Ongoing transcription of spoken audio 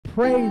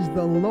Praise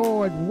the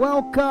Lord.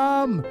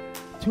 Welcome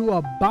to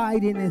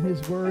Abiding in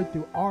His Word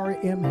through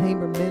R.M.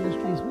 Hamer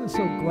Ministries. We're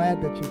so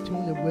glad that you're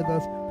tuning with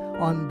us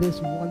on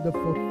this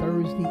wonderful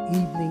Thursday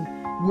evening.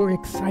 We're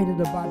excited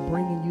about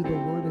bringing you the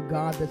Word of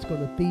God that's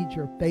going to feed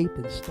your faith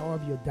and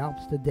starve your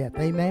doubts to death.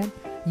 Amen?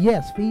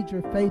 Yes, feed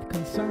your faith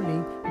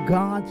concerning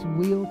God's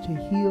will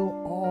to heal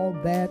all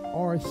that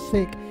are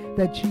sick,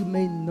 that you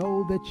may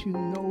know that you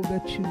know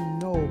that you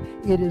know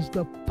it is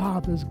the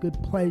Father's good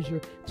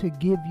pleasure to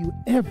give you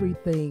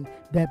everything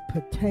that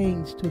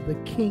pertains to the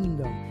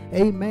kingdom.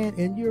 Amen.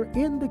 And you're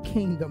in the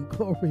kingdom.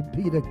 Glory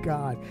be to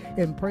God.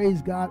 And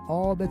praise God,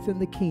 all that's in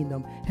the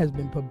kingdom has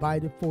been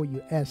provided for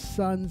you as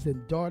sons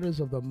and daughters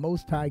of the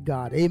Most High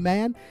God.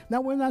 Amen. Now,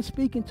 we're not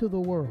speaking to the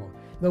world.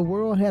 The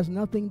world has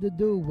nothing to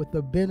do with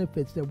the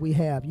benefits that we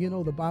have. You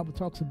know, the Bible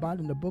talks about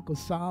in the book of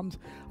Psalms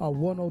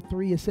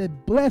 103, it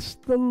said, "Bless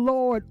the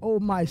Lord, O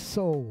my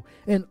soul,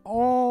 and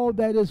all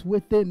that is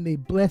within me,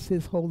 bless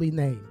his holy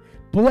name.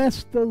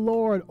 Bless the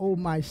Lord, O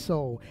my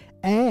soul,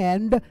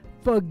 and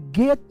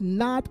forget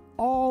not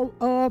all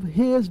of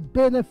his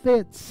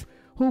benefits,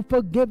 who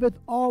forgiveth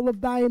all of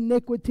thy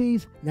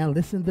iniquities." Now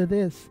listen to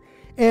this.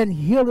 "And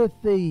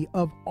healeth thee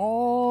of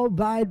all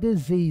thy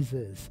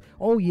diseases."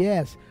 Oh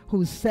yes,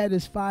 who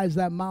satisfies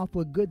thy mouth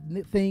with good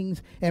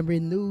things and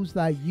renews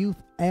thy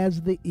youth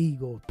as the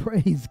eagle.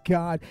 Praise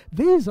God.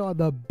 These are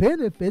the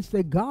benefits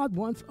that God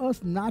wants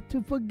us not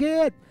to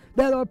forget,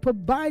 that are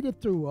provided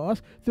through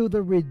us through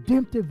the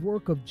redemptive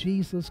work of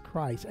Jesus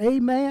Christ.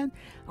 Amen.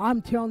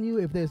 I'm telling you,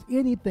 if there's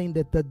anything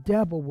that the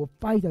devil will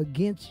fight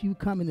against you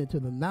coming into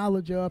the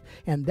knowledge of,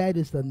 and that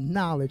is the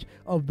knowledge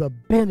of the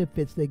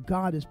benefits that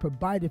God has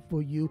provided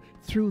for you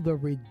through the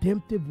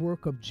redemptive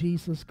work of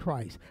Jesus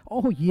Christ.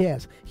 Oh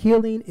yes,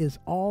 healing is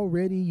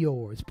already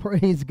yours.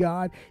 Praise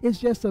God. It's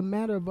just a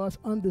matter of us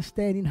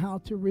understanding how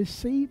to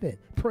receive it.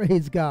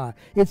 Praise God.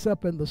 It's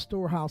up in the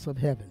storehouse of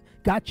heaven.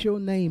 Got your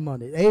name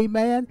on it.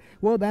 Amen.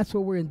 Well, that's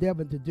what we're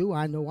endeavoring to do.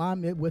 I know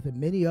I'm with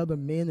many other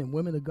men and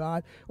women of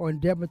God are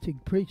endeavoring to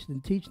preach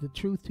and teach the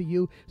truth to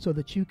you so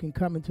that you can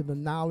come into the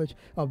knowledge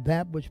of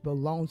that which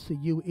belongs to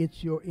you.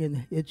 It's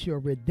your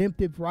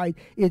redemptive right.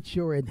 It's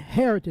your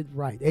inherited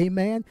right.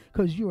 Amen.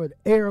 Because you're an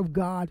heir of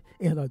God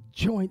and a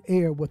joint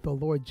heir with the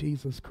Lord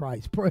Jesus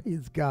Christ.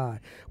 Praise God.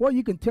 Well,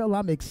 you can tell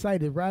I'm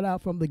excited right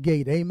out from the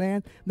gate.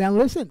 Amen. Now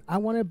listen, I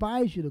want to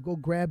advise you to go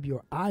grab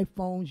your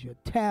iPhones, your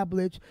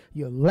tablets,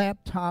 your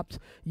laptops,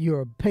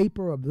 your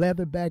paper or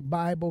leatherback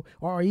Bible,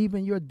 or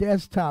even your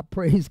desktop.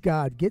 Praise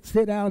God.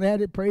 Sit down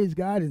at it, praise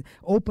God, and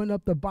open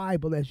up the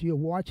Bible as you're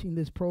watching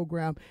this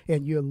program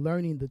and you're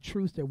learning the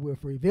truths that we're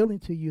revealing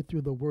to you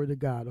through the Word of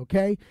God,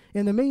 okay?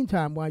 In the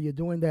meantime, while you're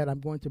doing that, I'm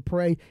going to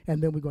pray,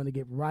 and then we're going to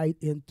get right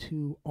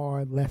into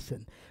our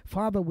lesson.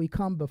 Father, we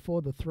come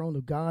before the throne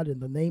of God in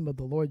the name of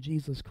the Lord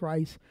Jesus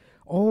Christ.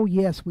 Oh,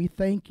 yes, we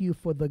thank you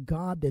for the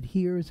God that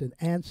hears and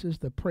answers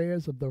the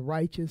prayers of the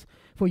righteous,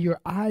 for your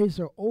eyes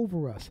are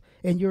over us,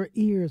 and your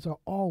ears are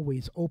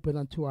always open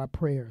unto our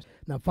prayers.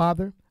 Now,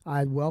 Father,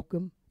 I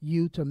welcome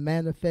you to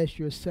manifest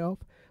yourself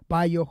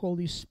by your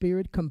Holy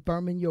Spirit,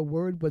 confirming your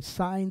word with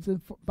signs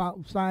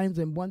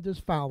and wonders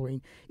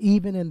following,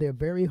 even in their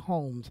very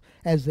homes,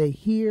 as they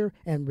hear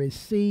and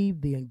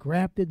receive the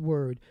engrafted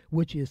word,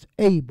 which is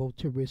able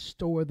to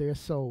restore their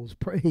souls.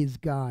 Praise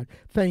God.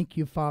 Thank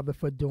you, Father,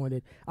 for doing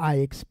it. I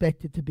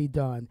expect it to be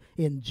done.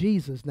 In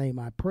Jesus' name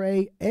I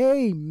pray.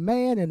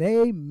 Amen and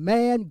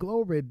amen.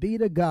 Glory be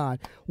to God.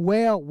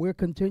 Well, we're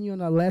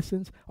continuing our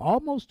lessons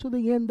almost to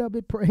the end of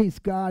it. Praise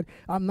God.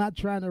 I'm not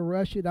trying to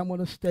rush it. I'm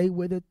going to stay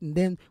with it, and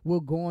then we'll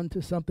go on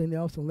to something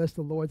else unless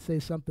the Lord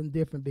says something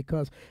different,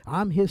 because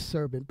I'm his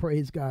servant.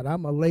 Praise God.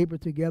 I'm a labor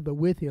together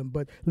with him.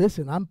 But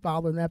listen, I'm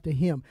following after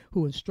him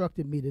who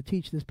instructed me to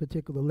teach this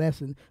particular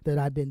lesson that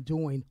I've been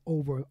doing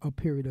over a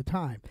period of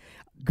time.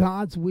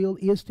 God's will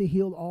is to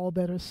heal all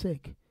that are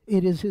sick.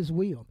 It is his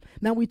will.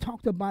 Now, we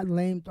talked about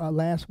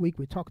last week,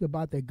 we talked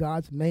about that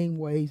God's main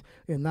ways,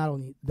 and not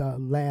only the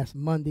last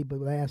Monday,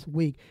 but last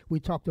week, we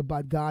talked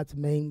about God's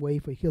main way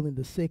for healing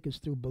the sick is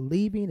through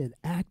believing and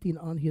acting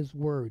on his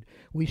word.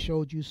 We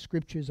showed you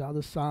scriptures out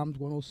of Psalms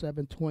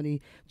 107:20,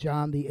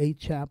 John the 8th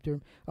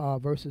chapter,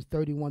 verses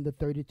 31 to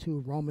 32,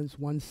 Romans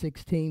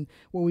 1:16,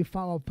 where we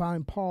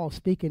find Paul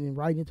speaking and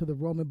writing to the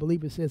Roman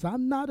believers, says,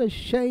 "I'm not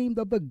ashamed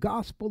of the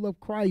gospel of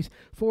Christ,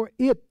 for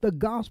the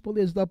gospel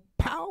is the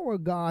power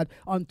of God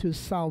unto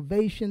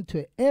salvation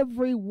to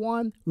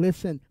everyone,"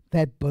 listen,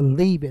 "that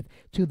believeth,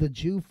 to the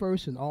Jew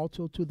first and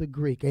also to the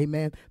Greek."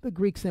 Amen. The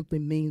Greek simply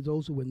means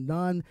those who were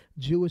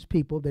non-Jewish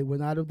people. They were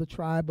not of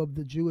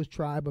the Jewish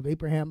tribe of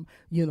Abraham,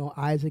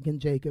 Isaac and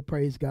Jacob.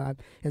 Praise God.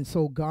 And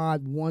so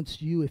God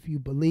wants you, if you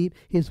believe,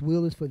 his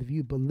will is for if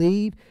you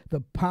believe,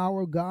 the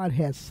power of God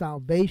has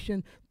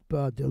salvation,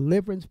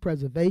 deliverance,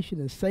 preservation,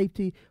 and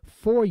safety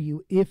for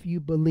you if you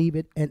believe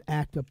it and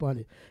act upon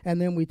it.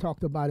 And then we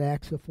talked about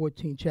Acts, the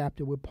 14th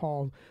chapter, with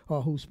Paul,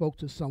 who spoke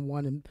to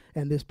someone,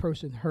 and this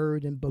person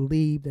heard and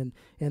believed, and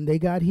they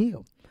got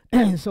healed.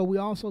 So we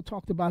also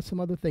talked about some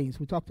other things.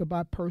 We talked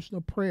about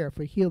personal prayer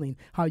for healing,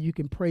 how you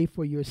can pray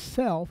for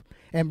yourself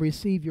and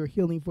receive your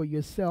healing for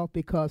yourself,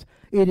 because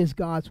it is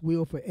God's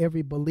will for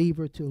every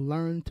believer to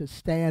learn to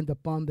stand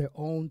upon their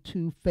own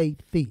 2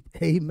 faith feet.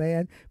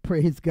 Amen.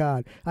 Praise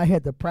God. I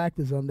had to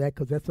practice on that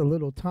because that's a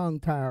little tongue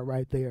tire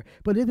right there.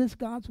 But it is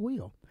God's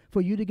will for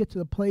you to get to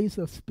the place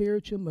of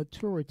spiritual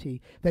maturity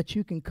that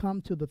you can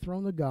come to the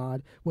throne of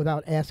God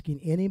without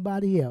asking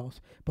anybody else,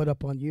 but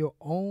upon your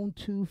own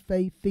 2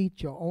 faith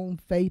feet, your own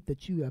faith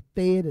that you have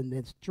fed and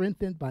then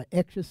strengthened by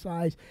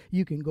exercise.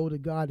 You can go to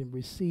God and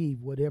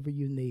receive whatever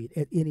you need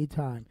at any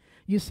time.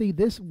 You see,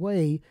 this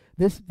way,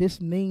 this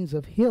means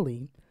of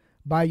healing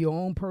by your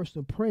own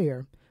personal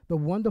prayer, the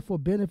wonderful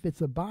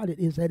benefits about it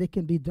is that it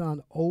can be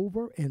done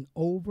over and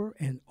over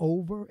and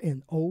over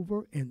and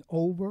over and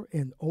over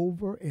and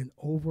over and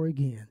over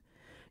again.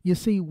 You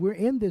see, we're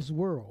in this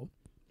world,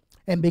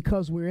 and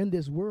because we're in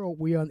this world,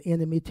 we're on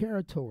enemy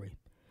territory.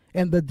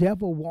 And the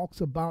devil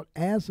walks about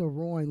as a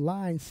roaring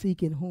lion,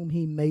 seeking whom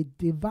he may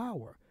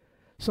devour.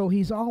 So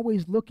he's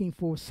always looking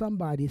for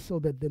somebody so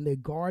that then their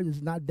guard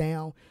is not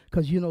down.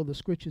 Because you know the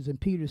scriptures,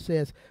 and Peter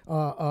says,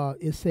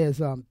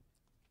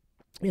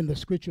 in the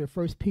scripture of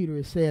 1 Peter,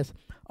 it says,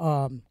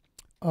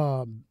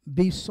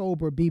 be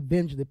sober, be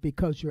vigilant,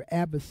 because your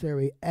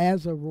adversary,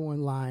 as a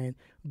roaring lion,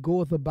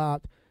 walketh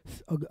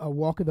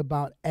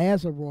about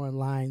as a roaring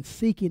lion,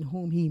 seeking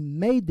whom he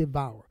may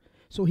devour.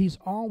 So he's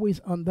always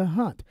on the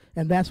hunt.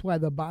 And that's why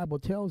the Bible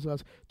tells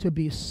us to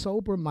be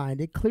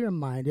sober-minded,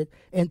 clear-minded,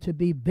 and to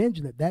be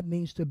vigilant. That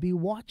means to be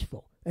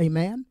watchful.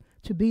 Amen?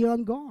 To be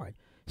on guard.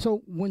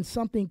 So when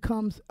something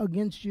comes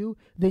against you,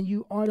 then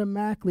you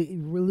automatically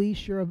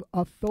release your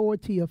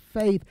authority of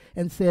faith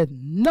and said,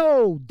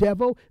 no,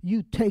 devil,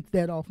 you take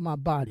that off my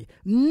body.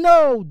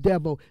 No,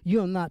 devil,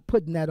 you're not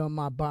putting that on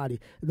my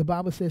body. The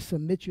Bible says,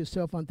 submit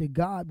yourself unto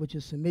God, which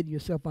is submit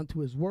yourself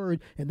unto his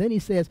word. And then he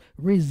says,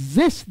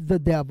 resist the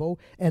devil.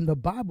 And the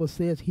Bible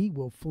says he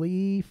will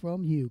flee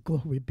from you.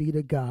 Glory be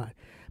to God.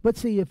 But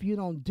see, if you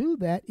don't do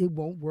that, it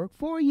won't work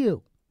for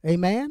you.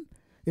 Amen?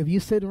 If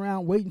you sit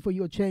around waiting for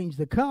your change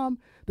to come,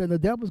 then the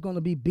devil's going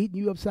to be beating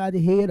you upside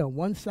the head on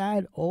one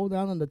side, all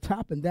down on the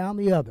top and down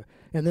the other,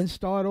 and then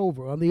start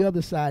over on the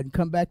other side and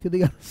come back to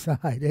the other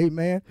side.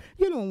 Amen.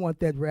 You don't want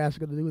that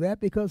rascal to do that,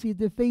 because he's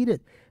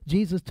defeated.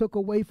 Jesus took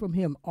away from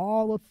him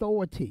all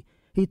authority.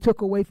 He took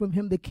away from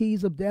him the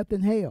keys of death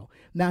and hell.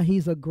 Now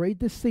he's a great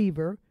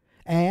deceiver,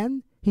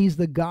 and he's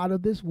the god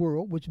of this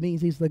world, which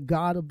means he's the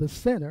god of the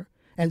sinner.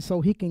 And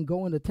so he can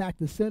go and attack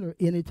the sinner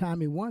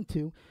anytime he wants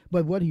to.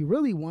 But what he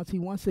really wants, he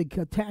wants to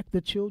attack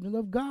the children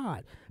of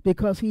God,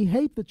 because he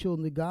hates the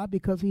children of God,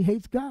 because he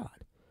hates God.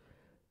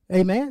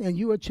 Amen? And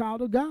you're a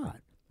child of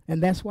God.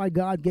 And that's why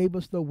God gave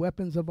us the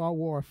weapons of our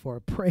warfare,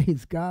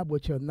 praise God,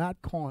 which are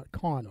not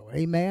carnal.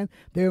 Amen?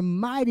 They're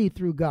mighty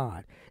through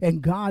God,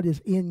 and God is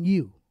in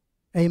you.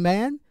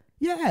 Amen?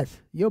 Yes,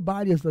 your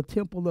body is the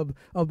temple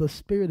of the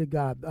Spirit of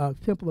God,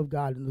 temple of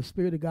God, and the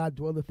Spirit of God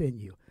dwelleth in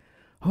you.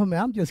 Oh,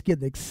 man, I'm just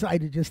getting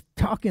excited just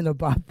talking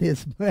about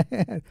this,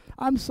 man.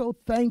 I'm so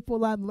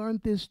thankful I've learned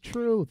this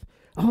truth.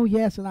 Oh,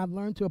 yes, and I've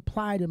learned to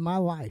apply it in my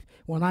life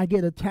when I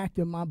get attacked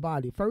in my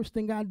body. First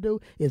thing I do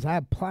is I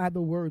apply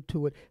the word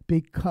to it,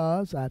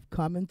 because I've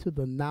come into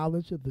the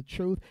knowledge of the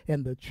truth,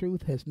 and the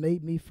truth has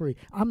made me free.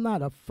 I'm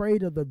not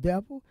afraid of the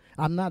devil.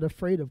 I'm not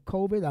afraid of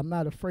COVID. I'm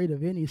not afraid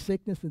of any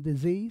sickness and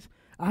disease.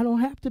 I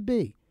don't have to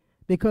be.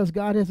 Because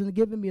God hasn't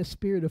given me a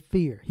spirit of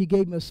fear. He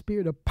gave me a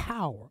spirit of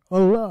power,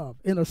 of love,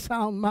 and a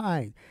sound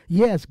mind.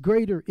 Yes,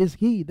 greater is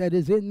he that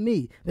is in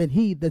me than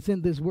he that's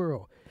in this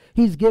world.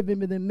 He's given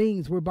me the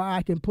means whereby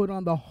I can put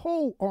on the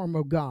whole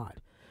armor of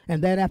God.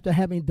 And that after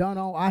having done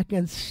all, I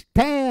can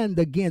stand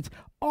against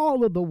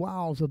all of the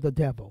wiles of the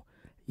devil.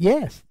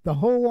 Yes, the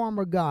whole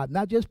armor of God,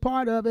 not just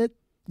part of it.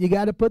 You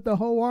got to put the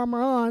whole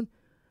armor on.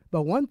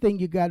 But one thing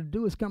you got to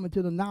do is come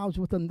into the knowledge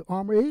what the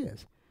armor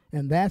is.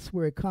 And that's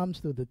where it comes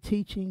through the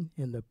teaching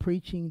and the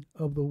preaching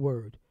of the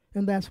word.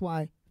 And that's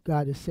why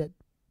God has set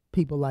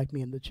people like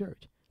me in the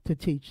church to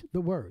teach the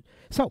word.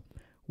 So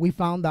we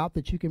found out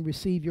that you can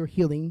receive your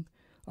healing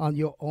on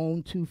your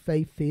own 2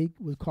 faith feet.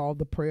 It was called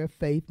the prayer of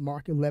faith,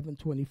 Mark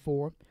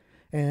 11:24.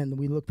 And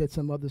we looked at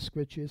some other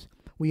scriptures.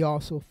 We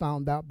also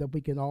found out that we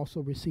can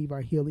also receive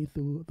our healing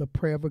through the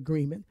prayer of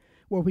agreement,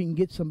 where we can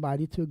get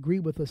somebody to agree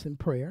with us in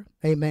prayer.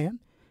 Amen.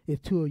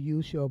 If 2 of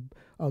you shall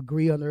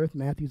agree on earth,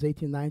 Matthew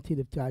 18:19.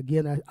 If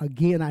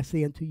again I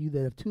say unto you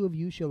that if 2 of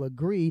you shall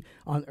agree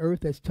on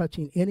earth as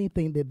touching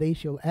anything that they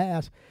shall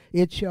ask,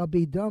 it shall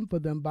be done for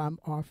them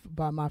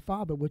by my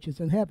Father which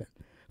is in heaven.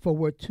 For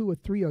where 2 or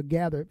 3 are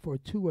gathered,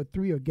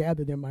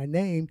 in my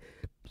name,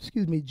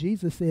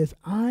 Jesus says,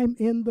 I'm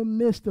in the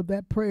midst of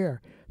that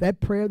prayer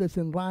that's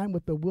in line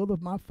with the will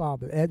of my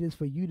Father. That is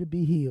for you to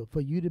be healed,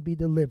 for you to be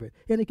delivered.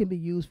 And it can be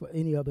used for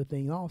any other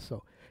thing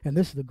also. And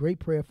this is a great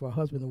prayer for a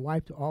husband and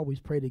wife to always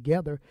pray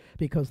together,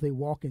 because they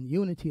walk in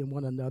unity in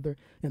one another.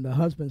 And the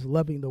husband's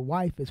loving the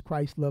wife as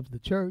Christ loves the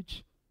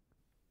church,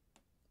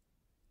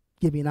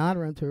 giving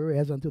honor unto her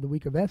as unto the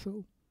weaker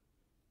vessel.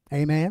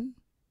 Amen.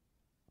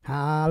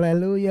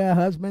 Hallelujah.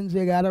 Husbands,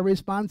 you got a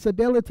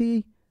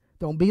responsibility.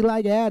 Don't be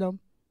like Adam.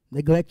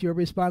 Neglect your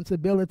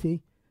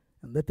responsibility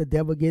and let the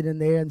devil get in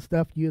there and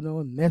stuff,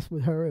 and mess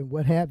with her and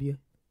what have you.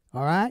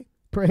 All right?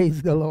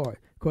 Praise the Lord.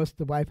 Of course,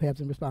 the wife has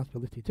some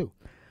responsibility too.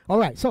 All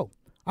right, so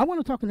I want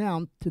to talk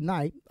now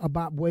tonight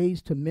about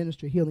ways to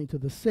minister healing to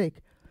the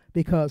sick,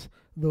 because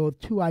the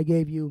two I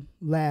gave you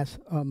last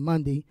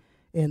Monday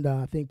and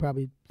I think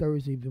probably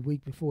Thursday the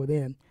week before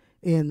then,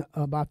 in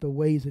about the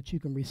ways that you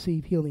can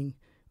receive healing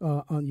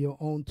on your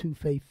own 2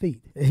 faith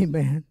feet.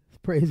 Amen.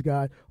 Praise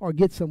God. Or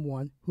get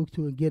someone who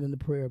to get in the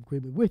prayer of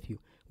agreement with you,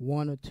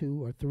 1 or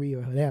 2 or 3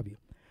 or what have you.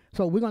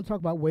 So we're going to talk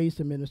about ways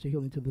to minister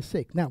healing to the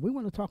sick. Now, we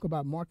want to talk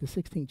about Mark the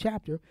 16th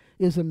chapter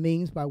is a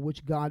means by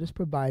which God has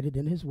provided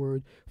in his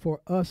word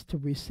for us to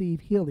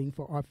receive healing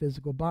for our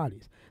physical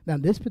bodies. Now,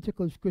 this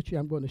particular scripture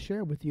I'm going to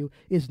share with you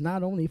is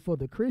not only for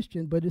the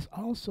Christian, but it's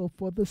also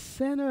for the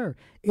sinner.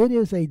 It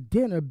is a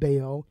dinner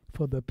bell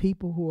for the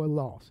people who are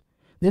lost.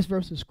 This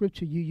verse of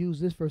scripture, you use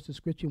this verse of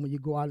scripture when you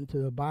go out into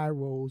the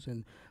byroads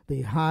and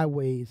the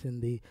highways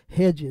and the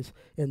hedges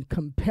and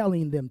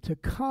compelling them to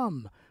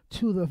come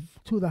to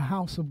the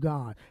house of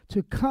God,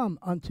 to come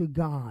unto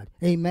God.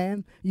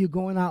 Amen. You're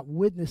going out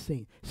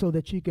witnessing so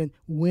that you can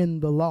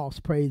win the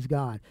lost. Praise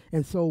God.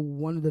 And so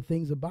one of the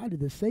things about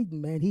it is Satan,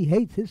 man, he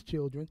hates his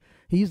children.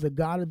 He's the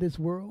god of this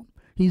world.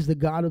 He's the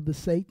god of the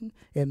Satan.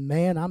 And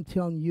man, I'm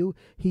telling you,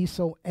 he's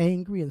so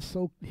angry and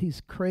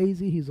he's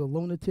crazy. He's a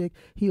lunatic.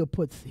 He's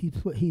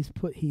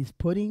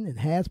putting and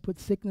has put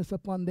sickness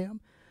upon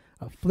them,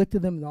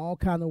 afflicted them in all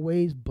kind of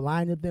ways,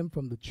 blinded them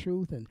from the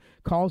truth, and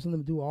causing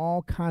them to do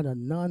all kind of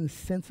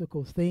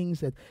nonsensical things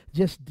that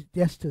just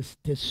to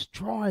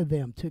destroy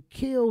them, to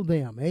kill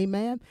them.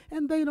 Amen.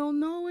 And they don't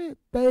know it.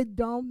 They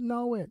don't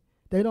know it.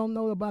 They don't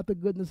know about the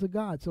goodness of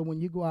God. So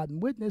when you go out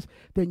and witness,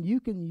 then you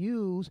can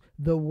use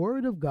the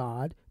word of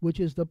God,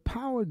 which is the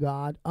power of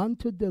God,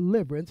 unto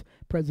deliverance,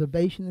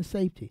 preservation, and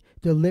safety.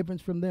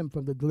 Deliverance from them,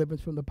 from the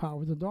deliverance from the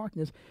powers of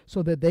darkness,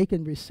 so that they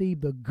can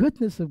receive the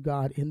goodness of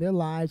God in their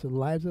lives and the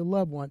lives of their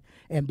loved one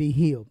and be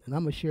healed. And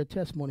I'm going to share a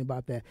testimony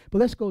about that. But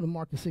let's go to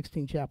Mark the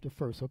 16th chapter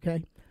first,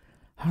 okay?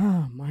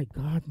 Ah, my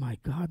God, my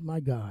God,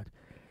 my God.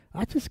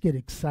 I just get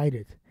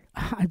excited.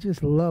 I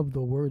just love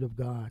the word of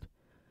God.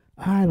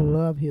 I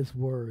love his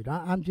word.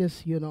 I'm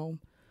just,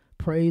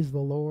 praise the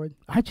Lord.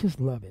 I just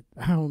love it.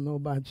 I don't know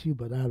about you,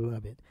 but I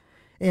love it.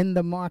 In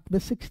the Mark, the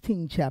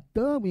 16th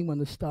chapter, we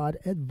want to start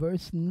at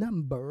verse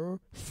number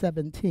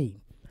 17.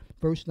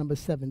 Verse number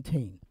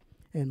 17.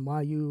 And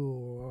while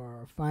you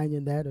are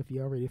finding that, if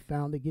you already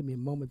found it, give me a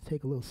moment to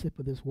take a little sip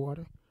of this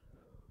water.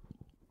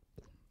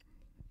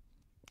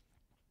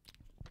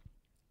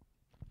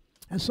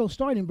 And so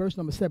starting verse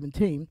number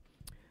 17,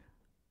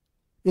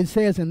 it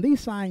says, and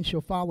these signs shall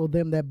follow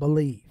them that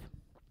believe.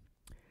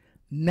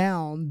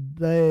 Now,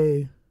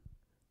 I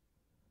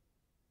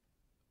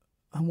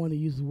want to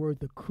use the word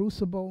the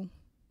crucible,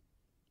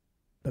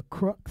 the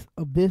crux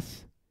of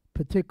this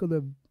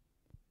particular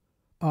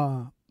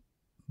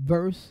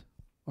verse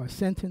or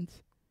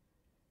sentence.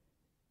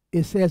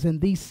 It says, and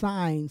these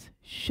signs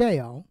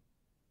shall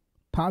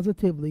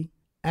positively,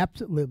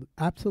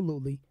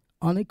 absolutely,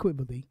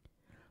 unequivocally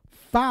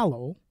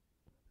follow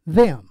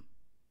them.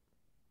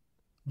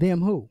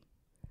 Them who?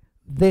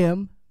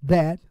 Them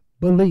that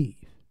believe.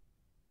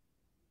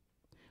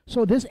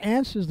 So this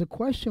answers the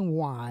question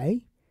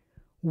why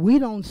we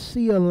don't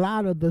see a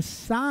lot of the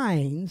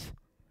signs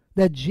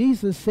that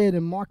Jesus said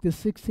in Mark the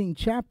 16th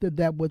chapter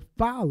that would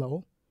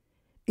follow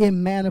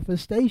in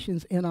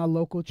manifestations in our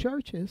local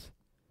churches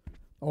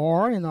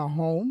or in our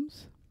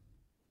homes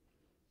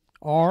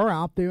or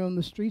out there on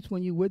the streets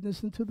when you're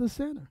witnessing to the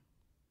sinner.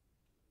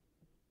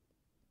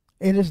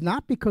 And it's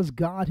not because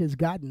God has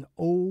gotten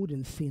old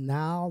and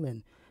senile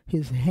and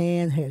his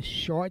hand has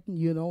shortened,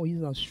 he's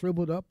not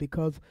shriveled up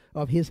because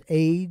of his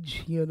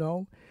age,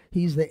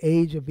 He's the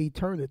age of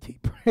eternity.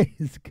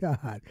 Praise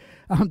God.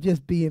 I'm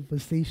just being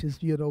facetious.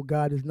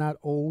 God is not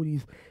old.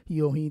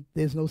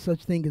 There's no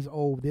such thing as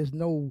old. There's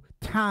no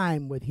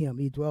time with him.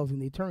 He dwells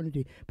in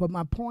eternity. But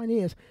my point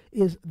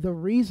is the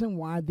reason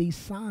why these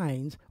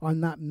signs are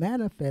not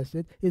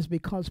manifested is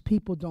because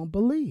people don't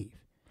believe.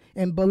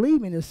 And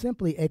believing is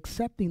simply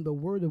accepting the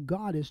word of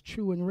God as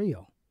true and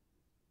real.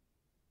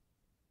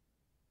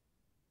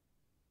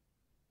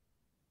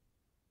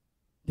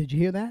 Did you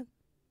hear that?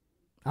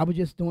 I was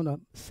just doing a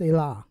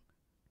Selah,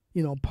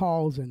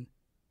 pause and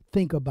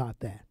think about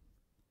that.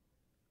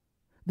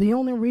 The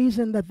only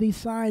reason that these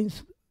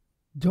signs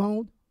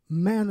don't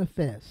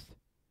manifest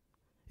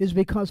is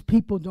because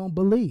people don't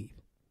believe.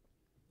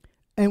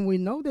 And we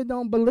know they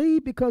don't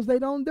believe because they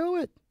don't do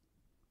it.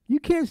 You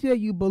can't say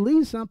you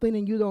believe something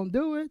and you don't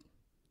do it.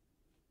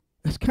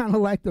 It's kind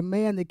of like the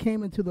man that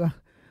came into the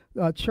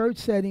church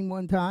setting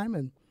one time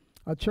and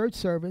a church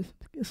service.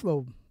 It's a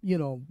little,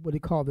 what they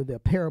call it, the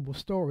parable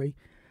story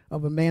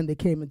of a man that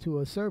came into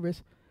a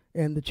service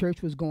and the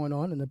church was going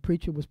on and the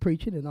preacher was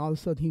preaching and all of a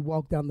sudden he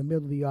walked down the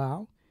middle of the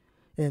aisle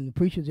and the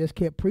preacher just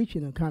kept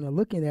preaching and kind of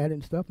looking at it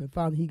and stuff, and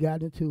finally he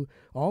got into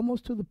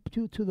almost to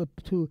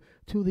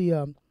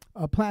the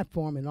a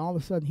platform, and all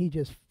of a sudden he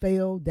just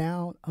fell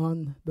down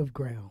on the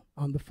ground,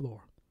 on the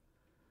floor.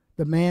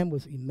 The man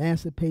was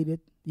emancipated,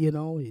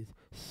 he's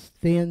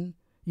thin,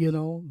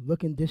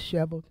 looking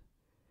disheveled.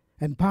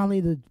 And finally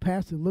the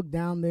pastor looked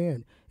down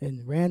there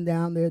and ran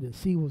down there to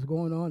see what was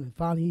going on. And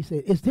finally he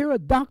said, "Is there a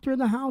doctor in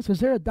the house? Is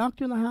there a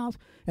doctor in the house?"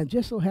 And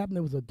just so happened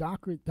there was a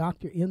doctor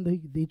in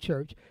the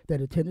church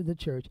that attended the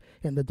church.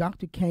 And the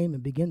doctor came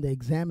and began to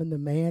examine the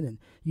man. And,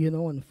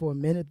 and for a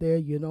minute there,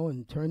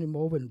 and turned him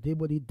over and did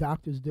what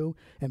doctors do.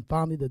 And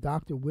finally the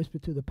doctor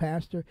whispered to the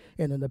pastor.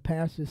 And then the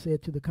pastor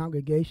said to the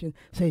congregation,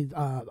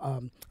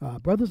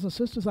 "Brothers and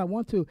sisters, I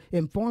want to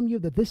inform you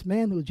that this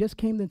man who just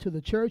came into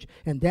the church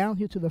and down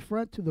here to the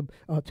front to the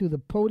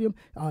podium,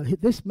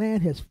 this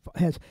man has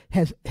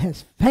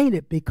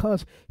fainted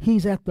because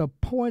he's at the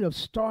point of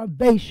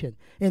starvation.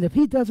 And if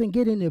he doesn't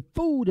get any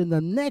food in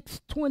the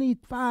next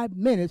 25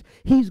 minutes,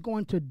 he's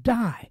going to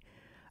die.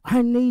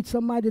 I need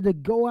somebody to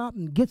go out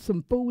and get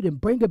some food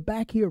and bring it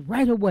back here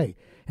right away."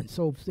 And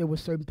so there were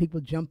certain people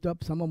jumped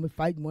up. Some of them were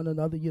fighting one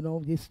another,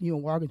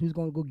 arguing who's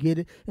going to go get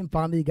it. And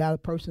finally got a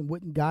person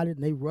went and got it,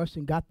 and they rushed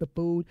and got the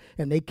food,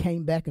 and they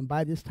came back. And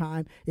by this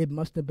time, it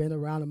must have been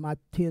around about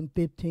 10,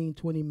 15,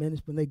 20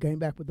 minutes when they came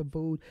back with the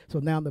food. So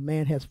now the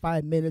man has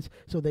 5 minutes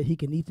so that he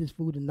can eat this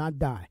food and not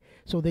die.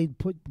 So they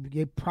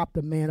propped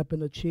the man up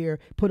in a chair,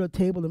 put a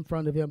table in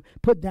front of him,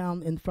 put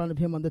down in front of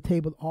him on the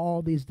table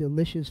all these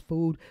delicious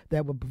food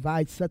that would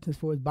provide sustenance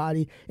for his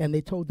body. And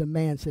they told the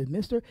man, said,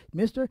 Mister,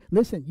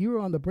 listen, you're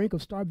on the brink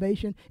of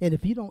starvation, and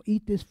if you don't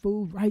eat this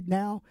food right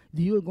now,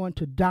 you're going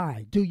to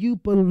die. Do you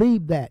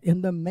believe that?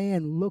 And the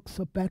man looks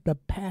up at the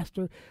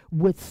pastor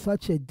with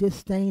such a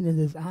disdain in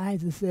his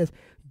eyes and says,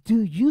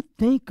 "Do you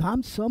think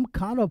I'm some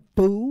kind of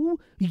fool?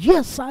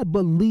 Yes, I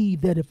believe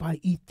that if I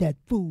eat that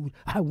food,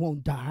 I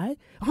won't die.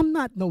 I'm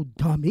not no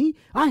dummy.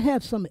 I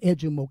have some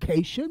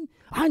education.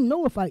 I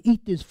know if I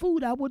eat this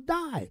food, I will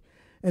die."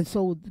 And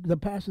so the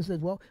pastor says,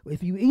 "Well,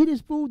 if you eat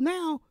his food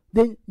now,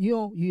 then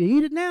you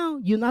eat it now,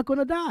 you're not going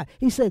to die."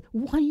 He said,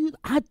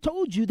 I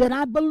told you that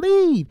I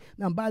believe.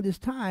 Now, by this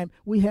time,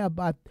 we have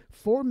about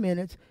 4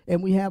 minutes,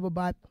 and we have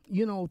about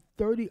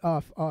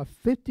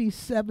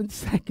 57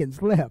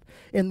 seconds left.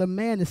 And the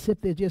man is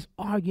sitting there just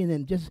arguing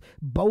and just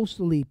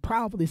boastfully,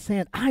 proudly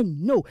saying, "I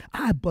know,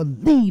 I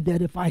believe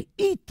that if I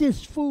eat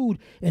this food."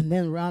 And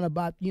then around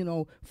about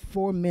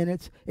 4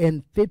 minutes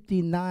and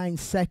 59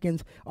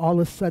 seconds,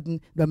 all of a sudden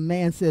the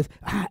man says,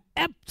 "I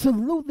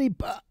absolutely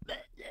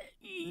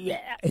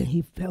yeah," and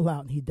he fell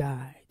out and he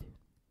died.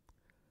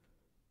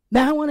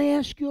 Now I want to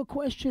ask you a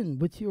question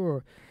with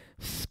your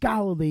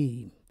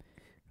scholarly,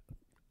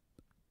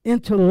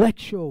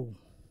 intellectual,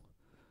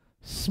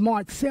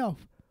 smart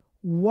self.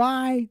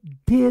 Why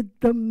did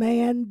the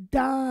man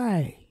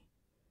die?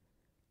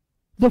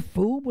 The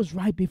food was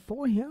right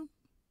before him.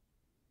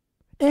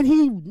 And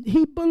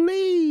he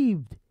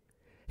believed.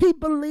 He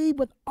believed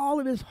with all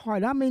of his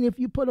heart. I mean, if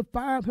you put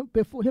put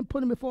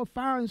him before a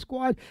firing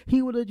squad,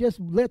 he would have just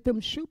let them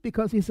shoot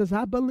because he says,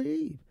 "I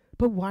believe."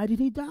 But why did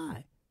he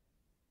die?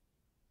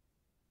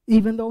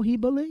 Even though he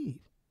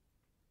believed.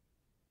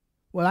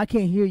 Well, I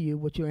can't hear you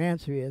what your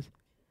answer is.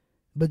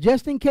 But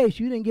just in case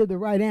you didn't give the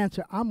right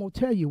answer, I'm going to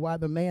tell you why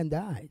the man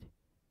died.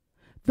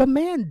 The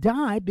man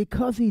died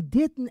because he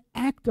didn't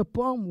act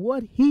upon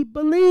what he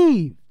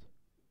believed.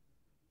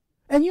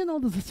 And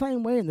there's the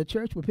same way in the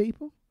church with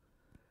people.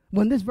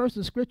 When this verse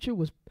of scripture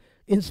was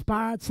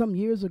inspired some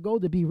years ago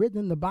to be written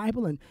in the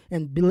Bible, and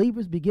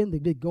believers begin to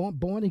get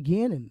born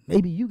again, and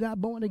maybe you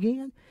got born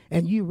again,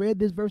 and you read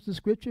this verse of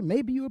scripture,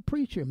 maybe you're a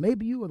preacher,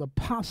 maybe you're an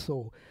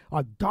apostle,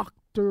 a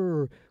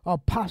doctor,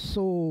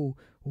 apostle,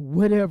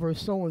 whatever,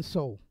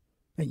 so-and-so,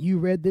 and you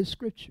read this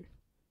scripture.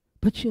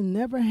 But you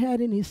never had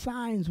any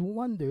signs,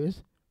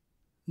 wonders,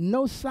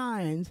 no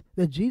signs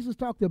that Jesus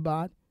talked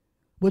about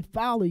would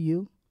follow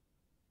you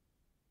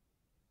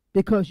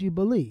because you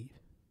believe.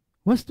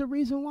 What's the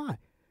reason why?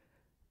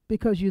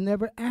 Because you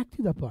never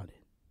acted upon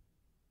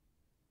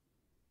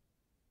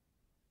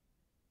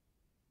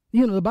it.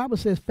 The Bible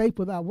says faith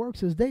without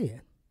works is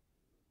dead.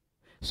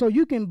 So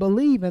you can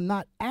believe and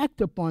not act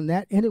upon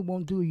that, and it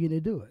won't do you any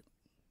good.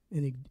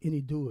 Any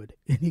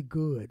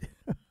good.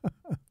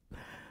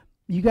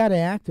 You got to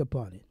act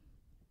upon it.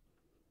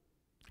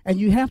 And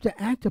you have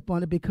to act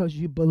upon it because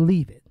you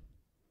believe it.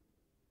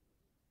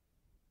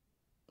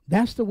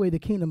 That's the way the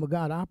kingdom of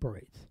God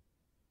operates.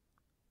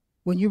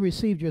 When you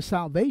received your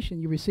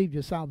salvation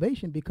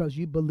because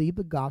you believed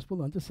the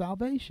gospel unto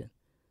salvation.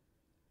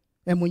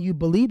 And when you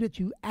believe it,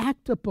 you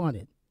act upon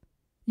it.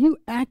 You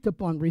act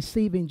upon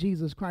receiving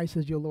Jesus Christ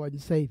as your Lord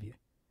and Savior.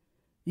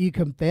 You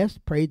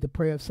confessed, prayed the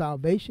prayer of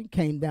salvation,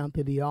 came down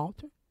to the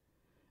altar.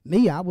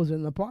 Me, I was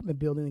in an apartment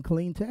building in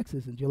Killeen,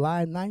 Texas in July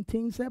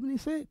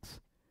 1976.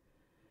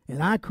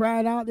 And I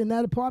cried out in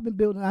that apartment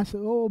building. I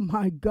said, "Oh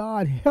my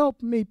God,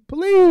 help me,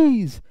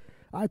 please."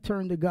 I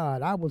turned to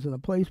God. I was in a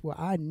place where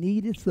I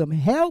needed some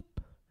help.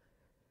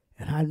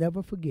 And I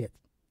never forget,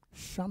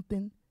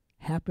 something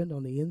happened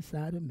on the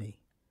inside of me.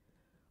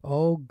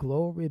 Oh,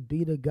 glory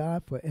be to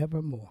God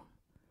forevermore.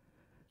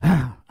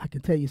 I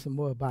can tell you some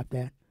more about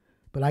that.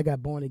 But I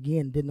got born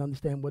again, didn't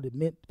understand what it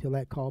meant till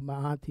I called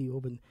my auntie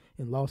over in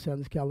Los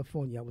Angeles,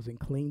 California. I was in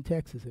Killeen,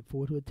 Texas, at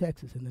Fort Hood,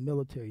 Texas, in the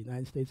military,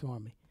 United States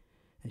Army.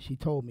 And she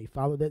told me,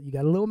 follow that. You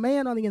got a little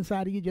man on the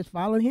inside of you, just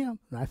follow him.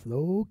 And I said,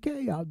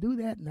 okay, I'll do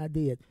that. And I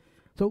did.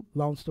 So,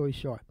 long story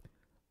short.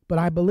 But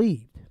I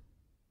believed.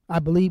 I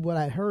believed what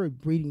I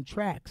heard, reading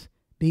tracts,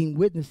 being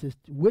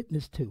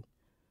witnessed to,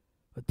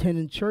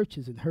 attending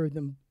churches and heard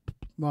them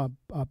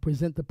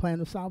present the plan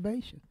of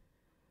salvation.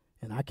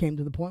 And I came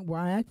to the point where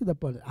I acted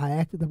upon it. I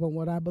acted upon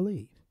what I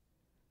believed.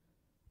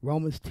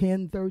 Romans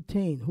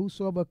 10:13,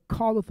 whosoever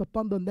calleth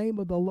upon the name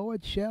of the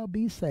Lord shall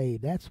be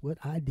saved. That's what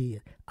I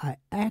did. I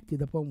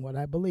acted upon what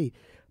I believed.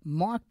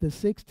 Mark the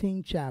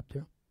 16th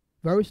chapter,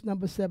 verse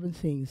number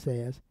 17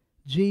 says,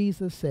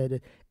 Jesus said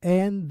it,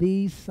 and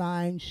these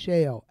signs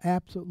shall,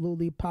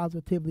 absolutely,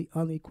 positively,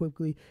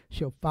 unequivocally,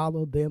 shall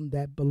follow them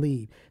that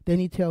believe. Then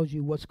he tells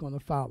you what's going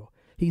to follow.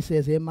 He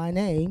says, in my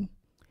name,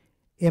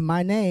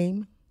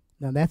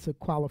 now that's a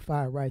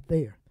qualifier right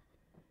there.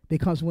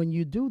 Because when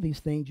you do these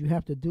things, you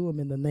have to do them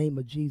in the name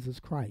of Jesus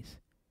Christ.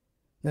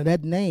 Now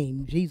that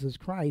name, Jesus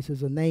Christ,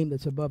 is a name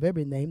that's above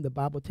every name. The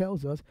Bible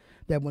tells us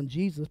that when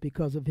Jesus,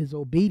 because of his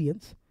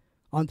obedience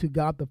unto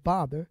God the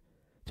Father,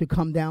 to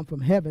come down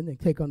from heaven and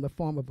take on the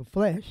form of a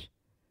flesh,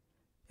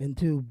 and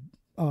to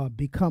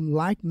become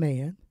like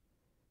man,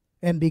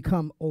 and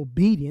become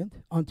obedient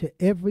unto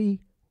every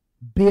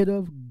bit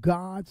of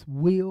God's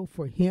will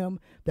for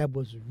him that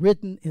was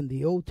written in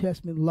the Old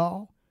Testament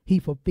law. He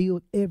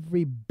fulfilled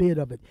every bit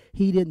of it.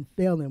 He didn't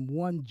fail in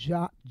one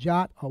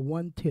jot or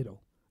one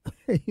tittle.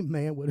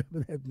 Amen,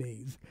 whatever that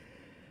means.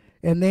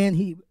 And then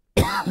he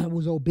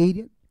was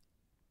obedient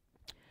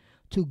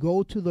to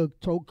go to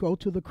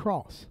the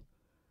cross.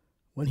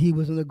 When he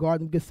was in the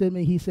Garden of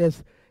Gethsemane, he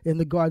says in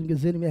the Garden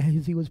of Gethsemane,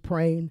 as he was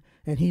praying,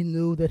 and he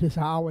knew that his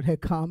hour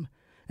had come,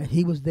 and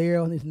he was there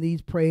on his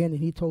knees praying, and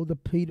he told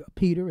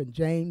Peter and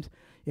James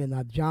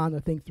and John, I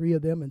think 3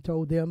 of them, and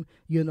told them,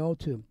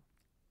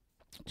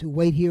 to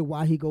wait here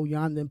while he go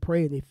yonder and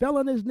pray. And he fell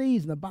on his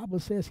knees, and the Bible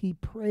says he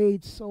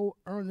prayed so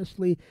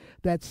earnestly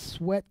that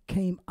sweat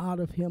came out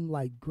of him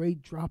like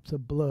great drops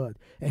of blood.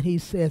 And he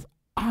says,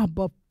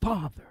 Abba,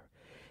 Father,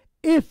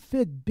 if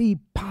it be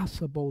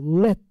possible,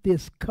 let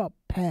this cup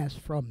pass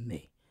from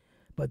me.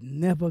 But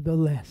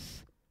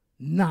nevertheless,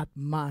 not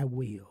my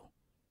will,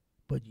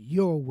 but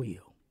your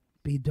will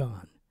be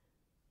done.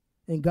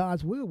 And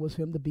God's will was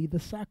him to be the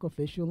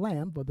sacrificial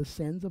lamb for the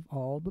sins of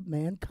all the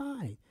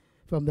mankind,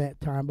 from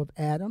that time of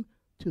Adam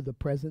to the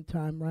present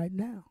time right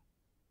now.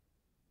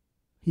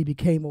 He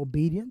became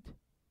obedient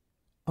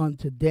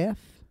unto death,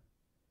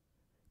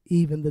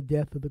 even the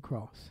death of the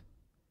cross.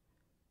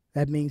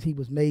 That means he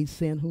was made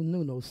sin who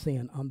knew no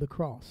sin on the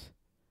cross.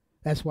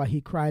 That's why he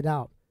cried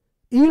out,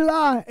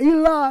 Eli,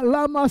 Eli,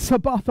 lama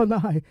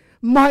sabachthani,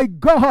 my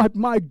God,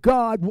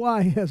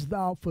 why hast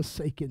thou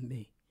forsaken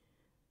me?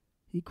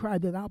 He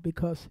cried that out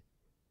because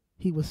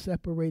he was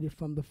separated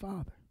from the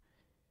Father.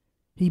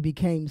 He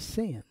became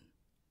sin,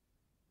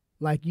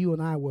 like you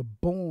and I were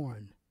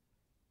born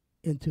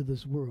into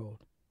this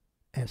world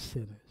as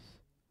sinners.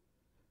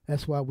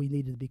 That's why we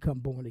needed to become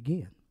born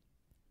again.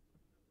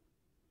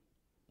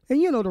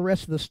 And you know the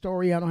rest of the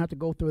story. I don't have to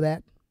go through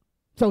that.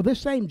 So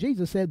this same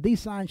Jesus said, these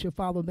signs shall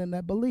follow them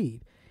that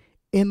believe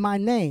in my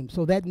name.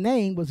 So that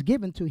name was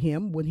given to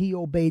him when he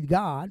obeyed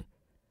God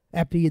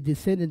after he had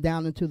descended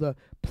down into the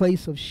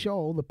place of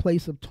Sheol, the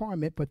place of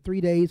torment, for 3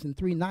 days and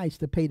 3 nights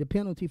to pay the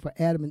penalty for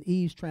Adam and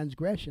Eve's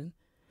transgression.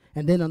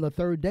 And then on the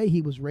 3rd day,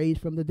 he was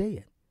raised from the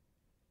dead.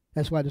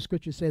 That's why the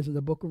scripture says in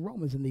the book of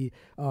Romans, in the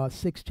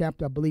 6th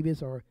chapter, I believe it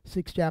is, or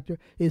 6th chapter,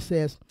 it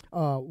says,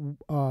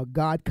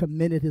 God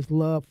commended his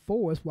love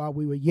for us while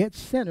we were yet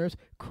sinners.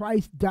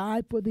 Christ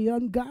died for the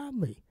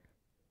ungodly.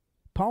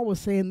 Paul was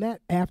saying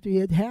that after it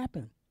had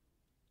happened.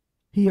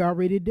 He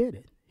already did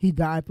it. He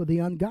died for the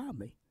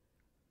ungodly.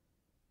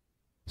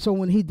 So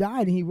when he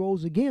died and he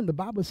rose again, the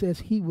Bible says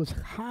he was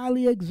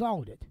highly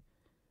exalted.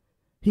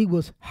 He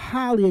was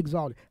highly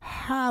exalted,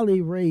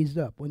 highly raised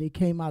up when he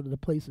came out of the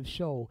place of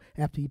Sheol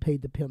after he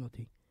paid the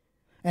penalty.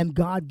 And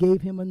God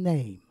gave him a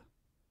name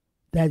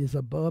that is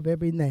above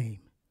every name.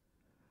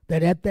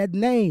 That at that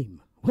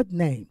name, what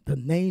name? The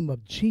name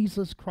of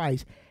Jesus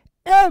Christ,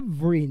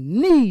 every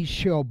knee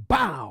shall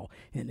bow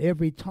and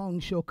every tongue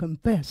shall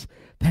confess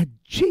that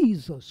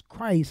Jesus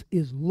Christ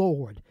is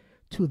Lord,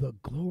 to the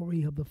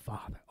glory of the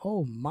Father.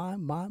 Oh, my.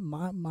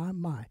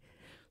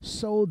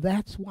 So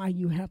that's why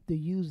you have to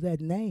use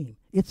that name.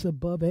 It's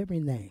above every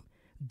name.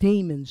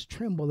 Demons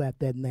tremble at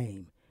that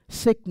name.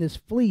 Sickness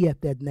flee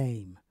at that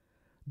name.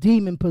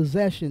 Demon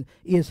possession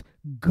is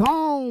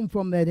gone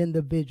from that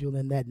individual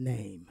in that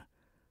name.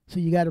 So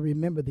you got to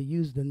remember to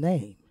use the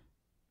name.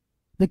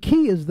 The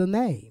key is the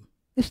name.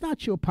 It's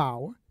not your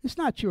power. It's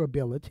not your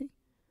ability.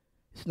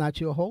 It's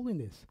not your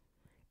holiness.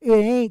 It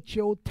ain't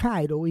your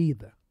title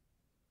either.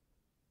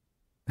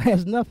 It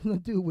has nothing to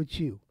do with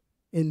you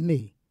and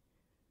me.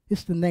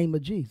 It's the name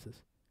of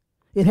Jesus.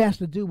 It has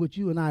to do with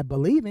you and I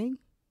believing.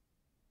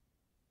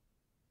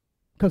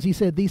 Because he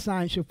said these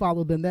signs shall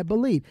follow them that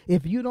believe.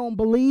 If you don't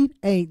believe,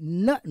 ain't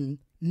nothing,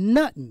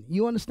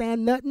 you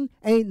understand nothing?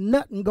 Ain't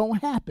nothing going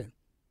to happen.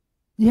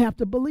 You have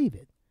to believe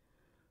it.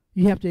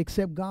 You have to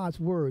accept God's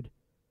word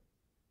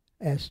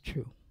as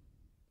true.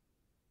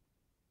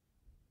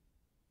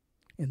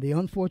 And the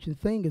unfortunate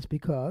thing is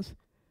because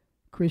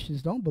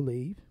Christians don't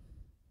believe,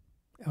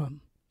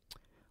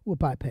 we'll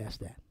bypass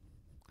that.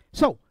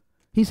 So,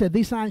 he said,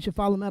 these signs shall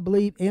follow them that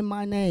believe in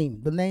my name.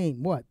 The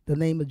name, what? The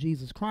name of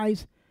Jesus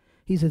Christ.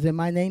 He says, in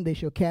my name they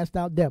shall cast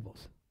out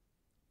devils.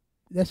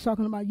 That's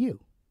talking about you.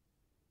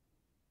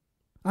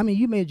 I mean,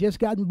 you may have just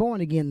gotten born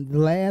again the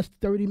last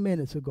 30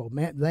 minutes ago,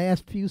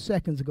 last few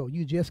seconds ago.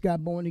 You just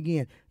got born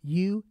again.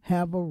 You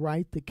have a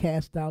right to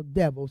cast out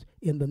devils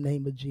in the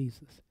name of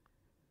Jesus.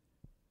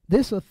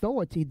 This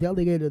authority,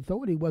 delegated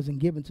authority, wasn't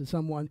given to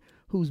someone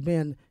who's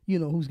been,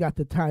 who's got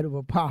the title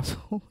of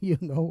apostle,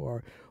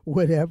 or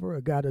whatever,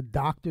 or got a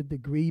doctorate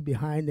degree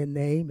behind their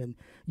name, and,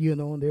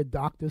 and they're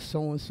doctor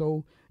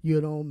so-and-so,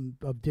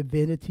 of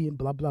divinity and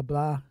blah, blah,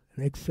 blah,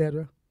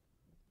 etc.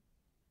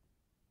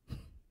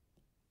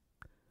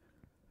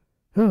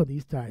 Oh,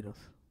 these titles.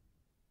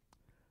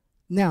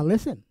 Now,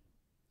 listen.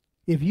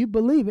 If you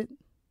believe it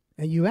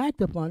and you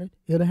act upon it,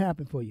 it'll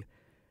happen for you.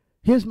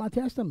 Here's my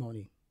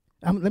testimony.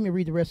 Let me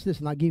read the rest of this,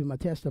 and I'll give you my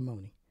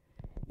testimony.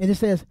 And it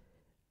says,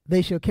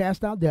 they shall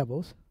cast out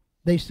devils.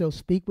 They shall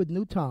speak with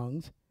new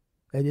tongues.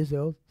 That is,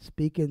 they'll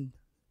speak in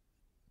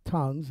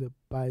tongues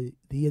by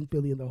the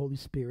infilling of the Holy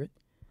Spirit.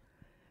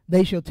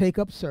 They shall take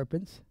up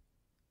serpents.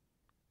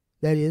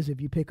 That is,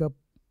 if you pick up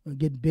and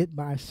get bit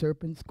by a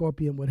serpent,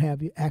 scorpion, what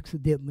have you,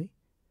 accidentally,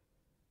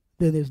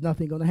 then there's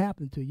nothing going to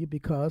happen to you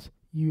because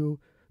you're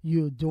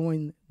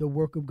doing the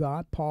work of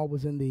God. Paul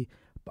was in the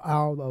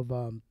Isle of,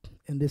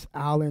 in this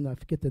island, I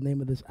forget the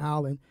name of this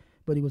island,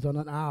 but he was on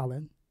an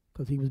island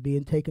because he was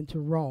being taken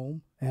to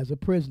Rome as a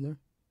prisoner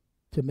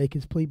to make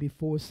his plea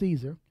before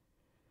Caesar.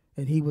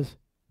 And he was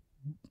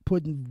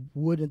putting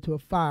wood into a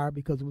fire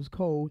because it was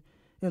cold,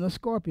 and a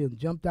scorpion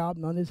jumped out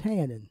on his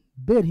hand and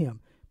bit him.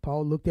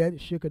 Paul looked at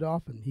it, shook it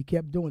off, and he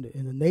kept doing it.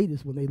 And the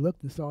natives, when they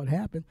looked and saw it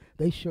happen,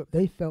 they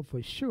felt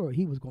for sure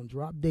he was going to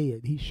drop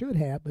dead. He should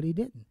have, but he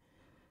didn't,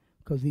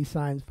 because these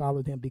signs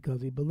followed him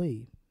because he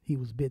believed. He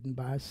was bitten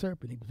by a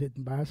serpent. He was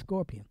bitten by a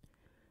scorpion,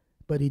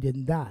 but he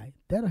didn't die.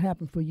 That'll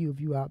happen for you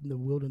if you're out in the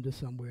wilderness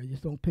somewhere.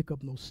 Just don't pick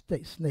up no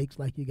snakes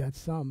like you got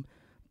some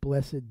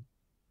blessed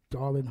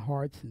darling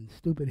hearts and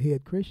stupid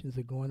head Christians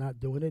are going out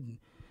doing it,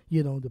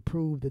 and to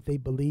prove that they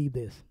believe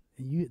this.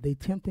 And they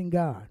tempting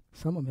God.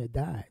 Some of them had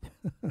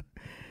died.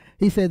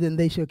 He said, then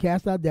they shall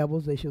cast out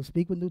devils, they shall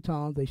speak with new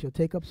tongues, they shall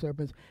take up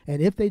serpents,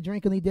 and if they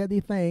drink any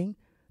deadly thing,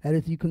 that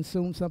if you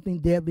consume something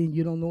deadly and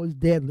you don't know it's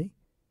deadly,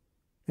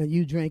 and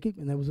you drink it,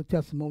 and there was a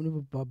testimony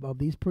of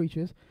these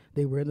preachers.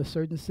 They were in a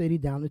certain city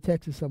down in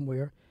Texas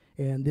somewhere,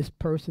 and this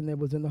person that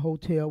was in the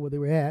hotel where they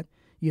were at,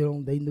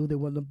 they knew they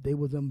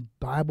were them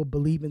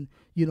Bible-believing,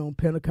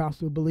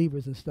 Pentecostal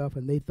believers and stuff,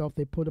 and they thought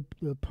they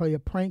play a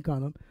prank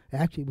on them.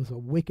 Actually, it was a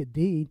wicked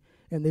deed,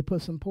 and they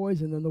put some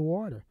poison in the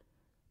water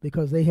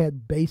because they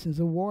had basins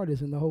of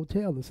waters in the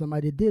hotel, and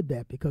somebody did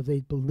that because they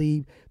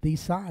believed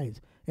these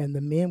signs. And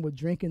the men were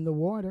drinking the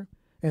water,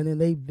 and then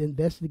they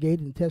investigated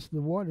and tested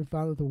the water and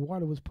found that the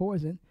water was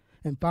poison.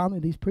 And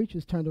finally, these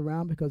preachers turned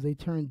around because they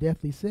turned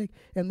deathly sick,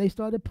 and they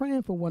started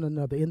praying for one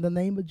another in the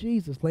name of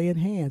Jesus, laying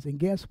hands. And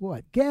guess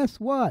what? Guess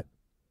what?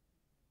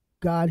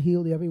 God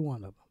healed every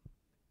one of them.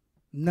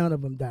 None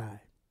of them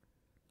died.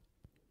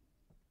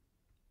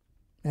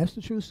 That's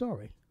the true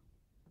story.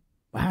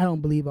 Well, I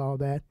don't believe all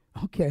that.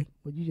 Okay,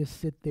 well, you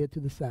just sit there to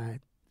the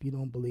side. If you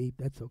don't believe,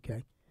 that's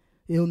okay.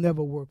 It'll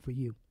never work for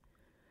you.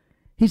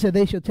 He said,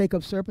 they shall take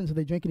up serpents, if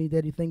they drink any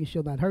deadly thing, it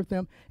shall not hurt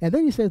them. And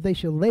then he says, they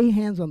shall lay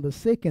hands on the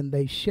sick, and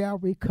they shall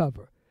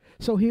recover.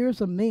 So here's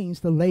a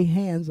means to lay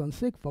hands on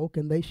sick folk,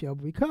 and they shall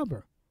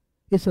recover.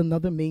 It's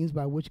another means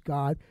by which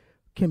God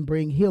can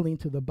bring healing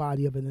to the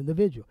body of an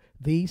individual.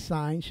 These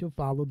signs shall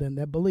follow them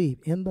that believe.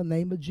 In the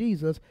name of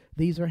Jesus,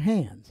 these are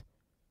hands.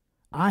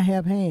 I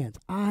have hands.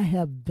 I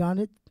have done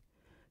it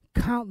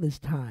countless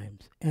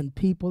times, and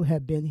people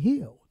have been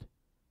healed.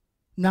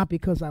 Not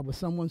because I was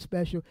someone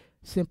special,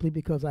 simply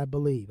because I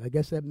believe. I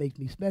guess that makes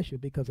me special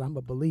because I'm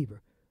a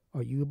believer.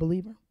 Are you a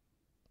believer?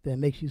 That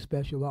makes you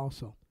special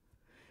also.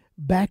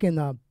 Back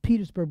in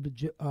Petersburg,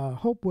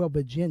 Hopewell,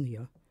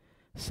 Virginia,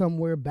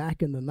 somewhere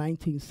back in the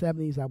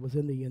 1970s, I was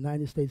in the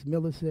United States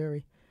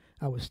military.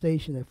 I was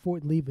stationed at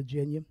Fort Lee,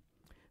 Virginia,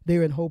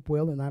 there in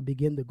Hopewell, and I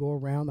began to go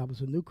around. I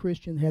was a new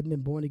Christian, hadn't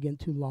been born again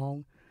too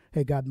long,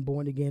 had gotten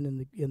born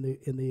again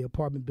in the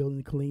apartment building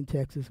in Killeen,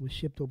 Texas, was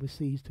shipped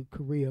overseas to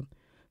Korea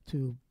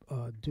to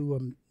do a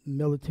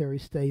military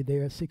stay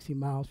there 60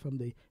 miles from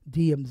the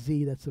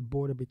DMZ. That's the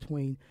border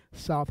between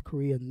South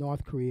Korea and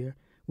North Korea,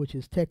 which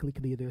is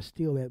technically they're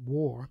still at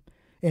war.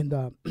 And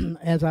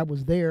as I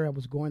was there, I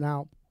was going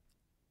out.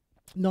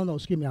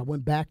 I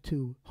went back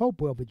to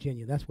Hopewell,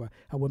 Virginia. That's why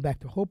I went back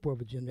to Hopewell,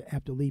 Virginia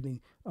after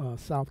leaving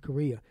South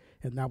Korea.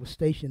 And I was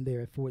stationed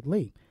there at Fort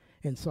Lee.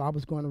 And so I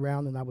was going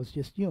around and I was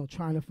just,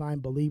 trying to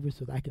find believers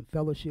that I can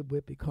fellowship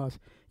with because,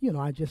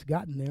 I just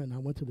gotten there and I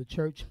went to the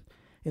church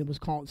and it was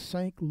called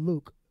St.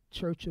 Luke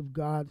Church of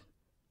God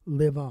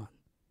Live On.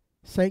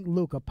 St.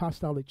 Luke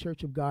Apostolic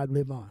Church of God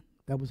Live On.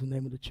 That was the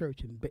name of the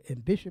church.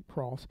 And Bishop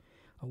Cross,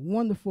 a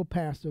wonderful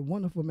pastor,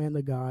 wonderful man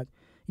of God,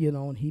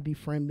 and he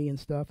befriended me and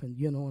stuff. And,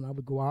 and I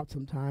would go out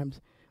sometimes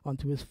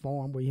onto his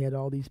farm where he had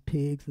all these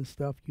pigs and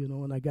stuff,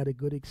 and I got a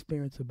good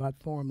experience about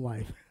farm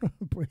life.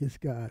 Praise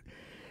God.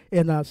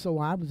 And so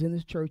I was in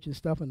this church and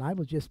stuff, and I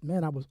was just,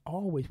 I was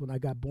always, when I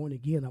got born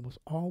again, I was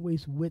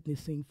always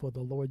witnessing for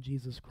the Lord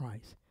Jesus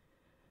Christ.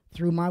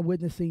 Through my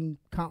witnessing,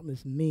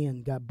 countless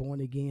men got born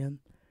again.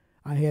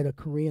 I had a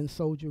Korean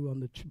soldier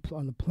on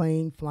the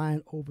plane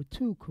flying over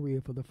to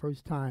Korea for the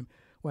first time.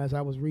 As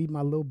I was reading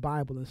my little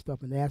Bible and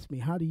stuff, and they asked me,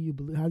 how do you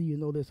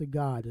know there's a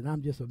God? And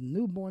I'm just a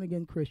new born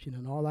again Christian,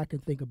 and all I can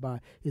think about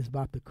is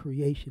about the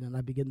creation, and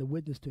I began to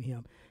witness to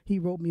him. He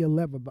wrote me a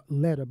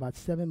letter about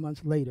 7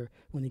 months later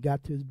when he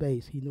got to his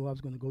base. He knew I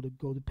was going to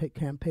go to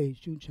Camp Page,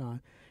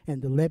 Chuncheon,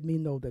 and to let me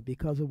know that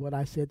because of what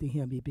I said to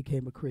him, he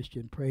became a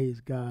Christian.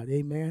 Praise God.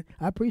 Amen.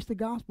 I preached the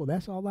gospel.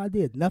 That's all I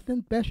did.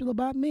 Nothing special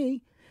about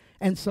me.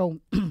 And so,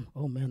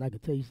 oh man, I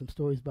could tell you some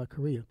stories about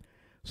Korea.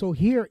 So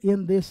here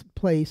in this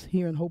place,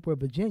 here in Hopewell,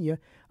 Virginia,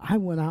 I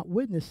went out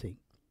witnessing.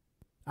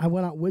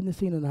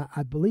 And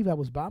I believe I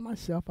was by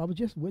myself. I was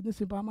just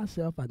witnessing by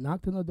myself. I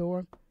knocked on the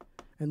door,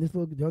 and this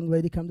little young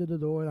lady come to the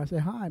door, and I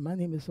said, "Hi, my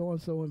name is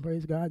so-and-so, and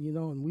praise God, and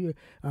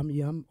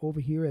I'm over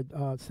here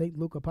at St.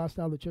 Luke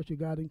Apostolic Church of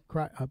God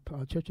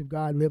Church of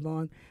God Live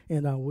On,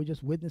 and we're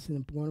just witnessing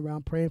and going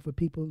around praying for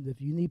people.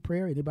 If you need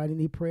prayer, anybody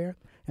need prayer?"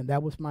 And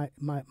that was my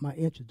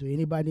intro. Do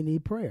anybody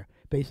need prayer?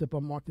 Based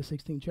upon Mark the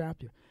 16th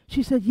chapter.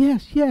 She said,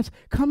 yes,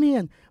 come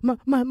in.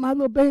 My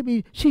little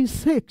baby, she's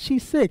sick.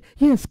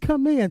 Yes,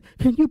 come in.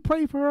 Can you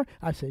pray for her?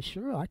 I said,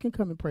 sure, I can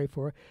come and pray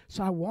for her.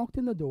 So I walked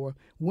in the door,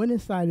 went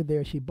inside of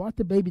there. She brought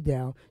the baby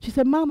down. She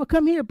said, Mama,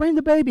 come here, bring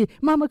the baby.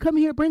 Mama, come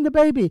here, bring the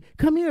baby.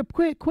 Come here,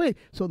 quick.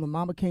 So the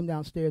mama came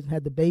downstairs and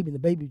had the baby, and the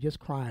baby was just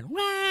crying.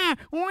 Wah,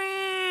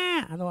 wah.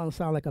 I know I don't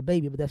sound like a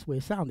baby, but that's the way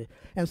it sounded.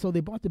 And so they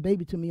brought the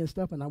baby to me and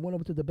stuff, and I went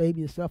over to the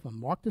baby and stuff and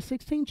Mark the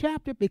 16th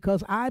chapter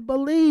because I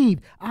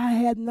believed. I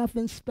had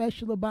nothing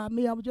special about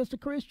me. I was just a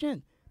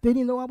Christian. They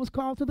didn't know I was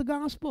called to the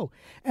gospel.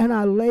 And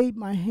I laid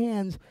my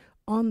hands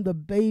on the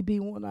baby.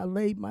 When I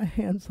laid my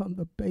hands on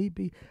the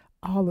baby,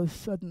 all of a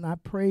sudden I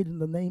prayed in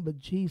the name of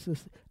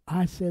Jesus.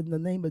 I said, in the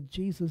name of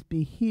Jesus,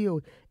 be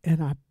healed.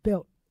 And I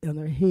felt in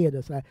her head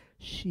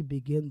she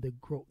began to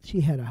grow.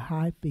 She had a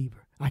high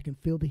fever. I can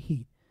feel the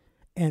heat.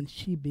 And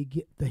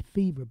the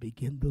fever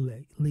began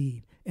to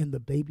leave, and the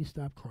baby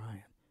stopped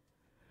crying.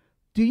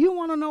 Do you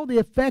want to know the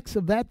effects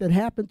of that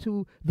happened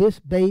to this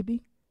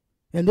baby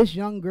and this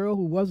young girl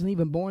who wasn't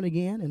even born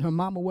again, and her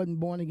mama wasn't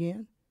born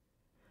again?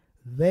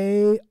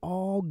 They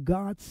all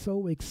got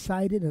so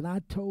excited, and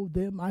I told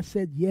them, I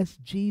said, yes,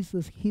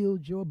 Jesus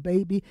healed your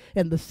baby,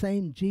 and the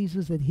same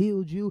Jesus that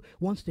healed you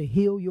wants to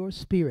heal your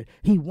spirit.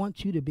 He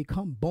wants you to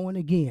become born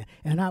again.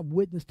 And I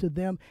witnessed to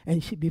them,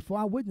 and before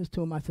I witnessed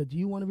to him, I said, do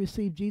you want to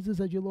receive Jesus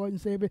as your Lord and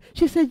Savior?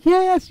 She said,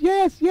 yes.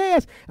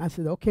 I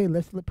said, okay,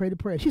 let's pray the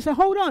prayer. She said,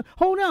 hold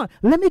on,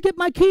 let me get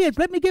my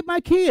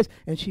kids.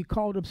 And she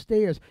called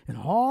upstairs, and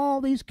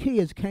all these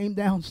kids came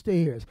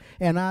downstairs,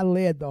 and I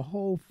led the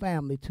whole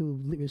family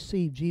to receive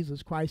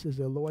Jesus Christ as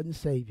their Lord and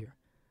Savior.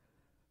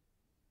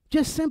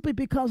 Just simply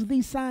because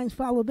these signs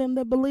follow them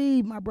that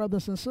believe, my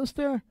brothers and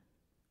sisters.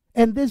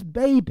 And this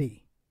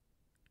baby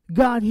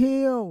got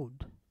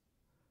healed.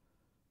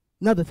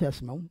 Another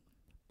testimony,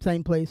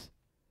 same place.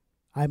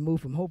 I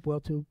moved from Hopewell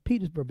to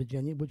Petersburg,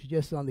 Virginia, which is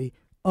just on the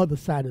other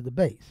side of the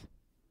base.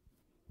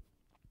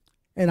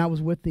 And I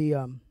was with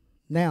the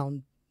now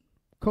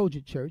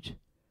Kojic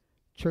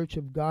Church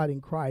of God in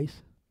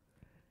Christ.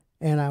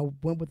 And I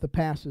went with the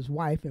pastor's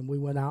wife, and we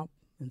went out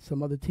and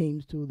some other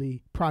teams to the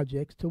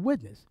projects to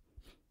witness.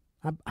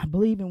 I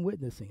believe in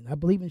witnessing. I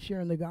believe in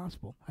sharing the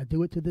gospel. I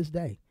do it to this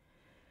day.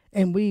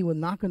 And we were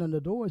knocking on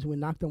the doors. We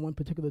knocked on one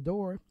particular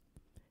door.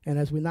 And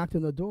as we knocked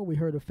on the door, we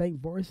heard a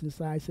faint voice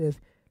inside says,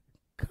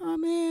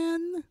 come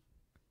in.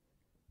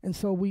 And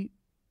so we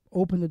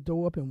opened the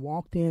door up and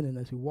walked in. And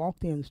as we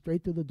walked in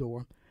straight through the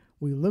door,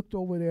 we looked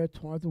over there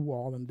towards the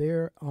wall. And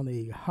there on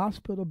a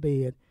hospital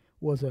bed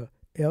was a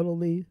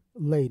elderly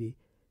lady.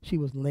 She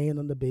was laying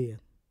on the bed.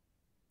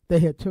 They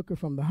had took her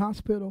from the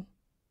hospital,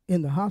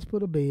 in the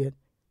hospital bed,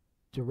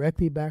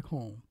 directly back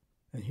home.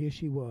 And here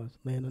she was,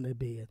 laying on that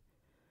bed.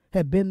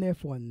 Had been there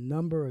for a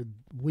number of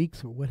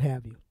weeks or what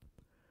have you.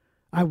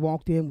 I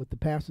walked in with the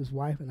pastor's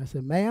wife, and I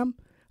said, ma'am,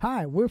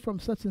 hi, we're from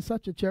such and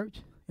such a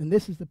church, and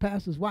this is the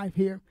pastor's wife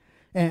here.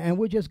 And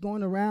we're just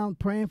going around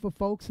praying for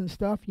folks and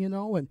stuff,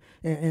 and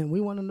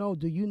we want to know,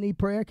 do you need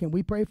prayer? Can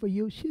we pray for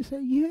you? She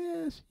said,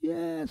 yes.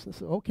 I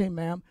said, okay,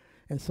 ma'am.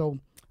 And so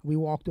we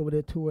walked over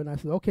there to her, and I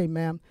said, okay,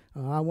 ma'am,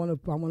 I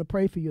want to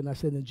pray for you. And I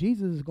said, and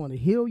Jesus is going to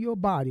heal your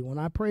body when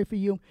I pray for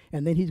you,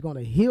 and then he's going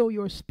to heal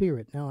your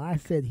spirit. Now, I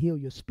said heal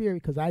your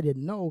spirit because I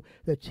didn't know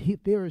that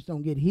spirits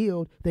don't get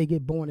healed, they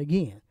get born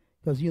again.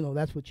 Because,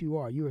 that's what you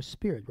are. You're a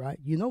spirit, right?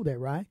 You know that,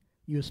 right?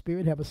 You're a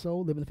spirit, have a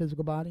soul, live in a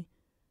physical body.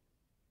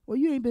 Well,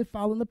 you ain't been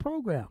following the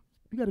program.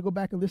 You got to go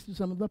back and listen to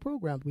some of the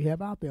programs we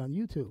have out there on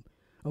YouTube.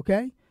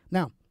 Okay?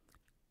 Now,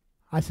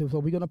 I said, so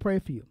we're going to pray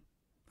for you.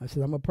 I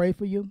said, I'm going to pray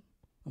for you.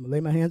 I'm going to lay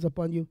my hands up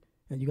on you,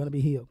 and you're going to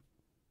be healed.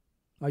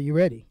 Are you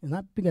ready? And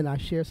I began to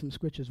share some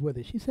scriptures with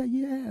her. She said,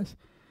 yes.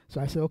 So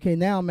I said, okay,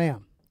 now,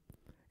 ma'am.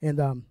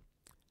 And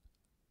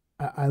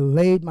I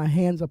laid my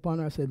hands upon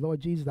her. I said, Lord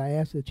Jesus, I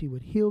ask that you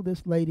would heal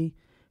this lady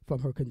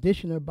from her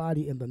condition in her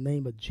body in the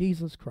name of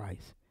Jesus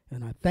Christ.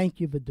 And I thank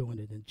you for doing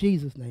it. In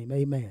Jesus' name,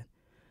 amen.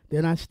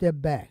 Then I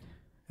stepped back,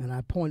 and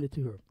I pointed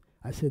to her.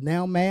 I said,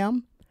 now,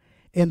 ma'am,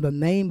 in the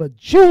name of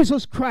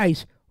Jesus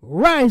Christ,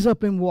 rise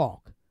up and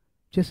walk.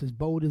 Just as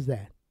bold as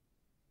that.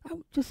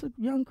 I'm just a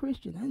young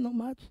Christian. I didn't know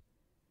much.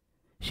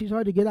 She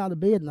started to get out of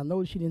bed, and I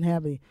noticed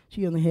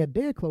she only had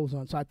bed clothes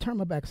on. So I turned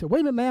my back. I said,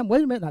 wait a minute, ma'am,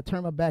 wait a minute. And I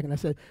turned my back, and I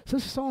said,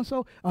 Sister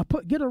so-and-so,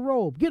 get a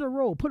robe,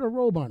 put a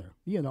robe on her,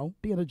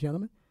 being a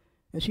gentleman.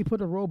 And she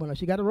put a robe on her.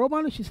 She got a robe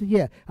on her? She said,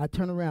 yeah. I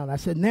turned around. I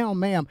said, now,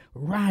 ma'am,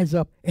 rise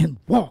up and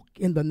walk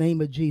in the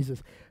name of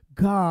Jesus.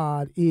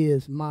 God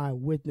is my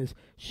witness.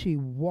 She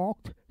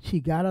walked. She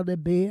got out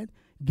of bed,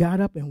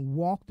 got up and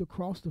walked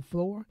across the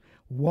floor,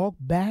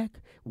 walked back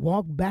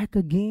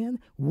again,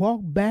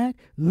 walked back,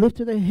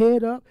 lifted her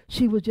head up.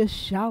 She was just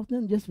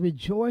shouting, just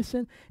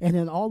rejoicing. And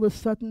then all of a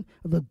sudden,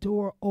 the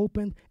door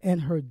opened,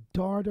 and her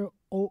daughter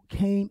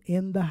came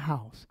in the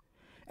house.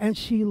 And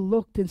she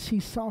looked, and she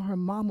saw her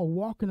mama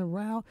walking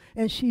around,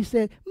 and she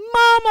said,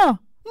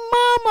 Mama,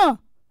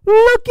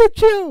 look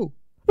at you.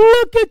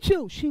 Look at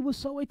you. She was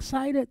so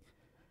excited.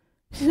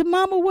 She said,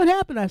 Mama, what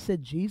happened? I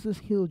said, Jesus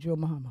healed your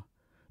mama.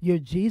 Your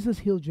Jesus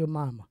healed your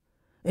mama.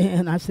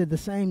 And I said, the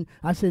same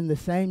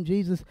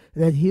Jesus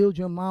that healed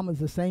your mama is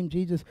the same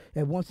Jesus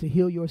that wants to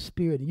heal your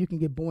spirit, and you can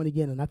get born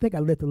again. And I think I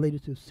led the lady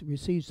to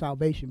receive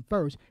salvation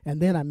first, and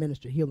then I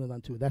ministered healing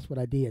unto her. That's what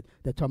I did.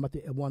 They're talking about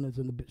the one that's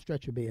in the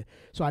stretcher bed.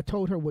 So I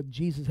told her what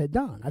Jesus had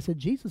done. I said,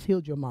 Jesus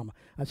healed your mama.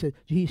 I said,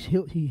 he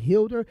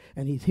healed her,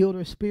 and he's healed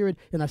her spirit.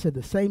 And I said,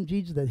 the same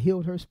Jesus that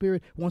healed her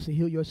spirit wants to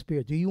heal your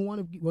spirit. Do you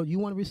want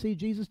to receive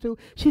Jesus too?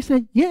 She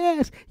said,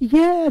 yes.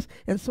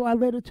 And so I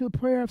led her to a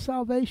prayer of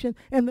salvation,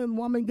 and the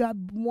woman got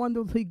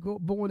wonderfully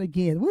born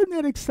again. Wasn't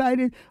that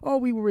exciting? Oh,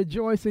 we were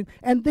rejoicing.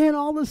 And then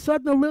all of a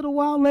sudden, a little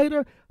while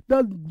later,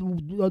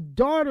 the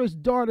daughter's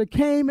daughter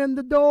came in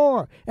the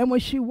door. And when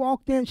she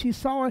walked in, she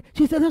saw her.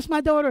 She said, that's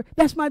my daughter.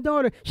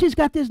 She's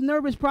got this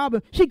nervous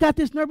problem.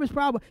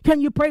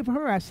 Can you pray for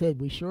her? I said,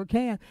 we sure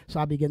can. So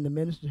I began to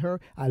minister to her.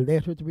 I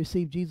led her to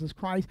receive Jesus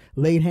Christ,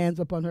 laid hands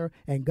upon her,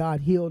 and God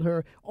healed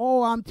her.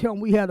 Oh, I'm telling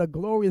you, we had a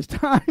glorious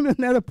time in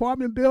that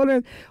apartment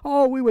building.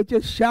 Oh, we were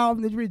just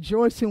shouting and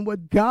rejoicing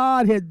what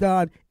God had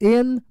done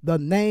in the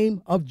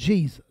name of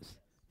Jesus,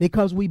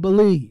 because we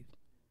believe.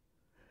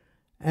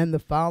 And the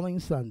following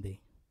Sunday,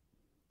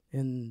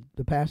 and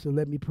the pastor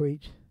let me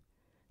preach,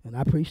 and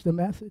I preached the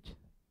message.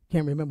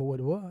 Can't remember what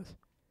it was.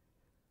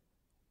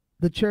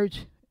 The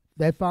church,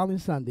 that following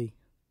Sunday,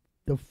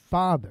 the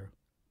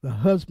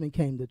husband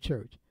came to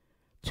church.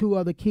 2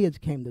 other kids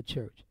came to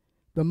church.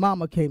 The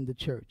mama came to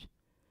church.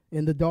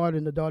 And the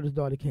daughter's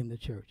daughter came to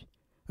church.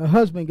 Her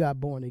husband got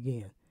born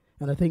again.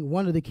 And I think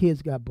one of the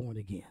kids got born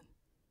again.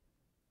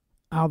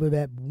 Out of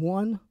that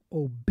one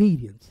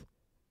obedience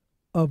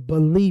of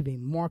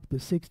believing, Mark the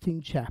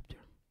 16th chapter,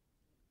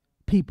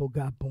 people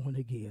got born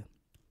again.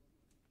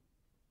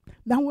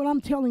 Now, what I'm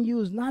telling you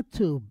is not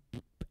to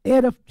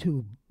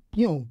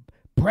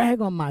brag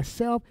on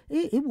myself.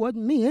 It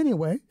wasn't me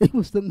anyway. It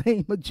was the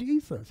name of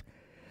Jesus.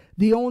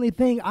 The only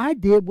thing I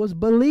did was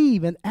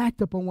believe and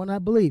act upon what I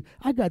believe.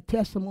 I got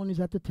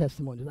testimonies after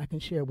testimonies I can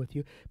share with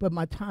you, but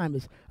my time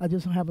is, I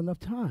just don't have enough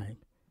time.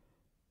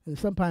 And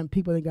sometimes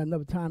people ain't got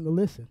enough time to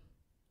listen.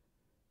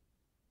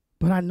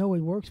 But I know it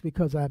works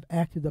because I've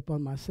acted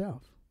upon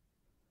myself.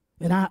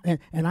 And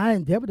I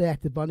endeavor to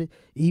act upon it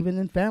even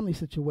in family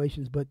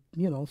situations. But,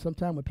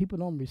 sometimes when people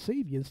don't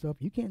receive you and stuff,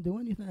 you can't do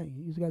anything.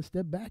 You just got to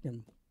step back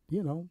and,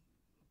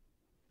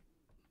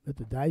 let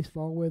the dice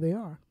fall where they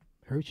are.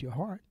 Hurts your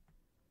heart.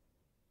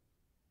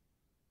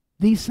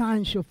 These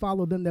signs shall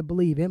follow them that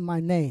believe in my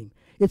name.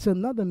 It's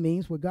another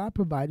means where God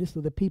provided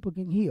so that people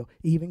can heal,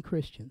 even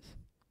Christians.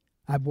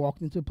 I've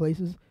walked into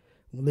places,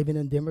 living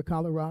in Denver,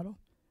 Colorado.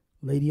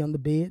 Lady on the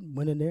bed,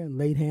 went in there and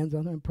laid hands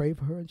on her and prayed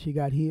for her, and she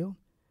got healed.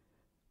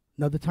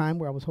 Another time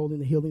where I was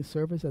holding a healing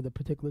service at a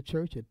particular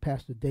church at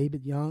Pastor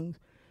David Young's,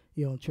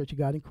 Church of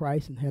God in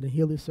Christ, and had a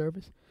healing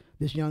service.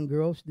 This young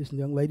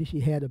lady,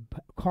 she had a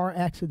car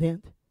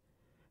accident.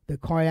 The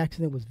car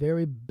accident was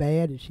very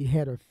bad, and she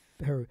had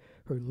her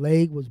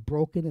leg was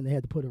broken, and they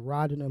had to put a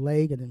rod in her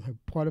leg, and then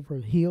part of her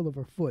heel of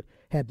her foot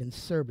had been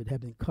severed,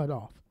 had been cut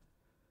off.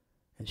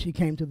 And she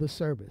came to the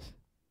service,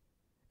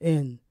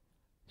 and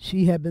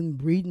she had been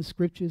reading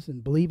scriptures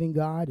and believing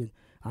God, and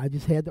I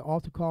just had the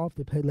altar call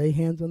to lay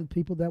hands on the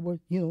people that were,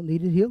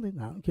 needed healing.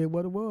 I don't care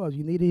what it was,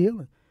 you needed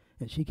healing.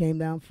 And she came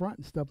down front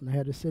and stuff, and I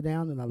had her sit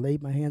down, and I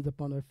laid my hands up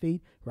on her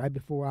feet. Right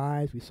before our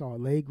eyes, we saw her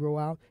leg grow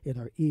out, and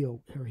her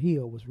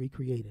heel was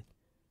recreated.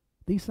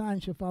 These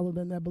signs shall follow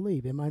them that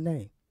believe in my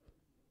name.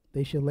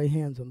 They shall lay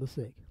hands on the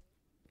sick.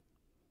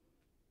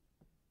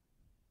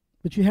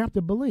 But you have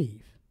to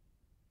believe.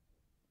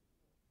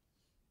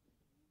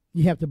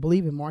 You have to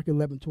believe in Mark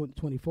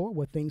 11:24,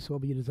 what things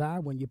soever you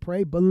desire when you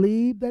pray,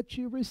 believe that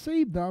you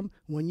receive them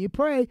when you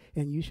pray,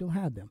 and you shall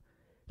have them.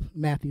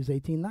 Matthew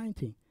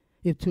 18:19.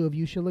 If two of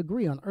you shall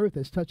agree on earth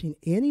as touching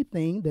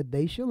anything that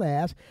they shall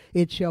ask,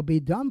 it shall be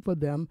done for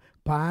them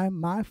by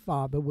my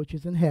Father which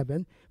is in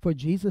heaven. For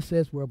Jesus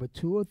says, wherever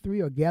two or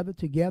three are gathered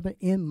together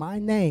in my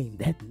name,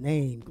 that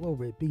name,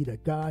 glory be to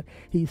God.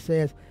 He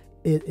says,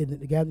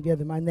 gathered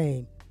together in my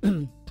name,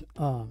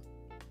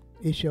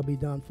 it shall be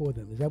done for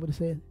them. Is that what it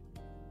said?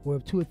 Where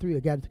if two or three are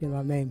gathered together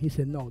in my name, he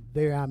said, no,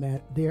 there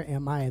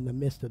am I in the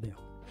midst of them.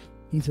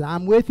 He said,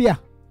 I'm with you.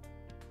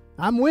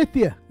 I'm with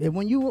you. And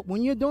when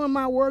you're doing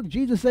my work,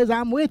 Jesus says,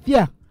 I'm with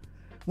you.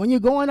 When you're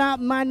going out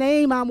in my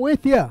name, I'm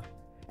with you.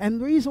 And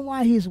the reason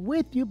why he's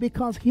with you,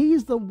 because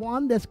he's the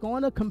one that's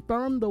going to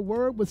confirm the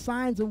word with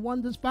signs and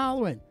wonders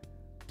following.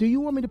 Do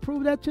you want me to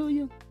prove that to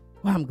you?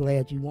 Well, I'm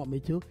glad you want me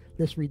to.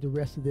 Let's read the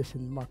rest of this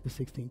in Mark the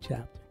 16th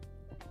chapter.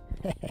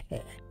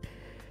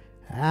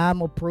 I'm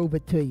going to prove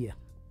it to you.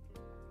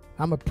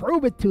 I'm going to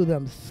prove it to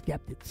them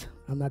skeptics.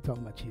 I'm not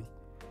talking about you.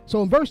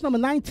 So in verse number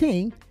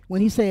 19,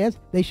 when he says,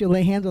 they shall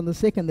lay hands on the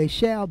sick, and they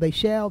shall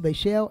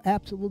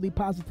absolutely,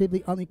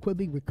 positively,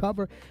 unequivocally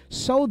recover.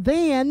 So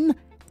then,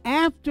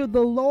 after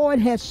the Lord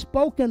has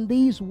spoken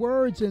these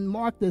words in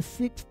Mark the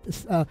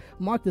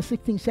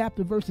 16th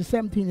chapter, verses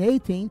 17 and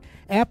 18,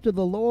 after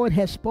the Lord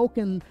has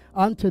spoken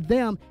unto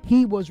them,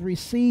 he was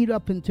received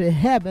up into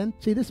heaven.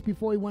 See, this is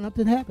before he went up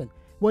to heaven.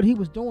 What he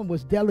was doing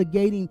was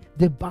delegating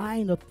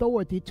divine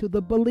authority to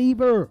the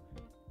believer,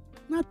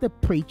 not the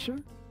preacher.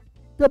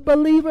 The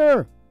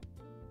believer.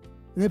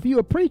 And if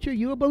you're a preacher,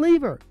 you're a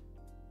believer.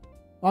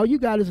 All you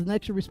got is an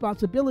extra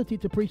responsibility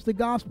to preach the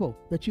gospel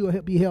that you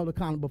will be held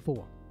accountable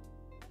for.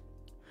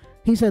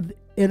 He said,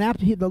 and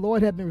after the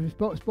Lord had been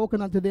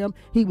spoken unto them,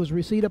 he was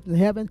received up in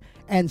heaven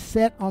and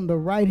set on the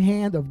right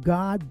hand of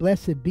God.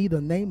 Blessed be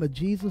the name of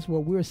Jesus, where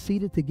we're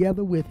seated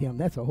together with him.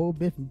 That's a whole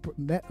bit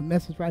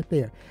message right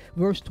there.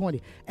 Verse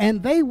 20.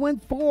 And they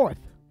went forth.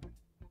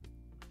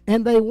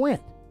 And they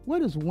went. What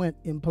does went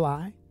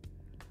imply?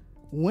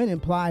 When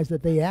implies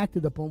that they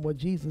acted upon what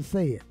Jesus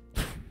said.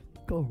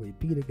 Glory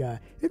be to God.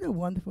 Isn't that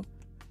wonderful?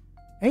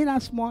 Ain't I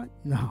smart?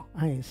 No,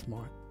 I ain't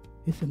smart.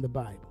 It's in the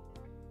Bible.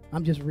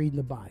 I'm just reading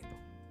the Bible.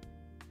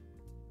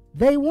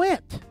 They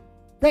went.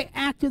 They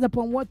acted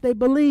upon what they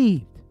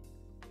believed.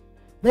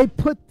 They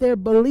put their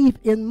belief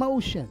in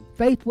motion.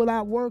 Faith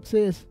without works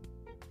is,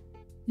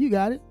 you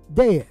got it,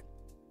 dead.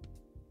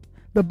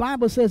 The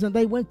Bible says, and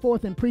they went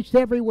forth and preached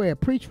everywhere.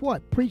 Preach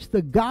what? Preach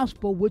the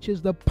gospel, which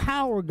is the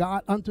power of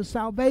God unto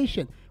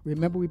salvation.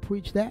 Remember we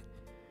preached that?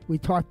 We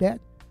taught that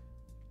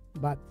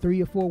about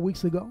 3 or 4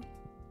 weeks ago.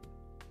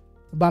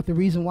 About the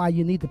reason why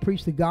you need to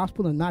preach the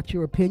gospel and not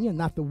your opinion,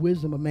 not the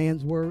wisdom of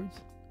man's words.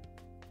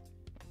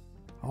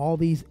 All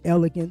these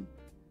elegant,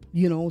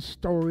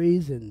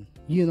 stories and,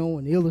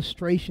 and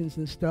illustrations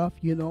and stuff,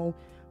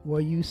 where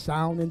you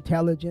sound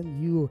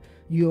intelligent,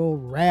 you're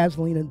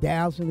razzling and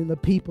dazzling the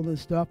people and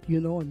stuff,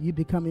 and you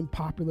becoming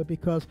popular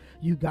because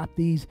you got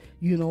these,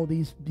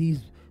 these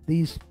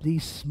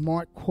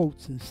smart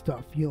quotes and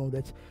stuff,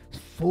 that's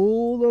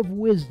full of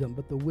wisdom,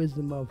 but the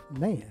wisdom of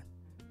man.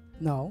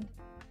 No,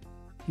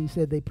 he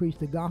said they preach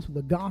the gospel.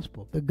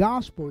 The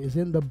gospel is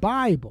in the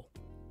Bible,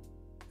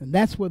 and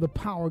that's where the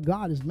power of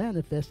God is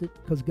manifested,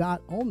 because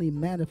God only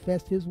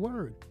manifests his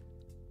word.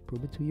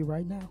 Prove it to you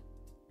right now.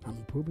 I'm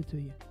going to prove it to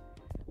you.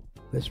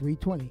 Let's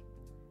read 20.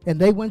 And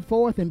they went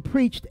forth and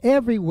preached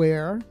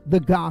everywhere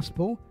the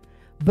gospel,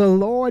 the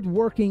Lord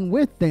working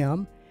with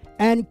them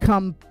and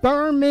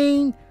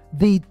confirming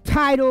the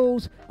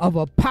titles of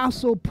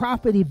apostle,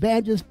 prophet,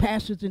 evangelist,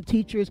 pastors, and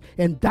teachers,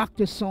 and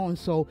Dr.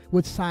 So-and-so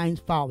with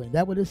signs following. Is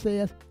that what it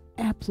says?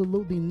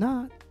 Absolutely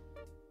not.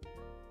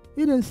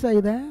 It didn't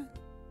say that.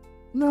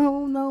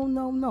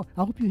 No.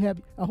 I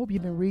hope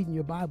you've been reading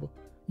your Bible.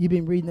 You've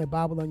been reading that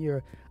Bible on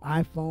your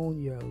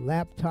iPhone, your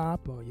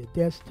laptop, or your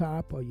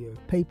desktop, or your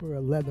paper or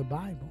leather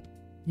Bible.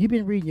 You've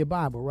been reading your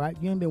Bible, right?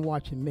 You ain't been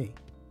watching me.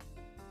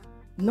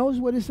 Notice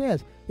what it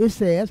says. It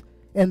says,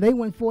 and they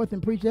went forth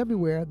and preached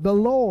everywhere, the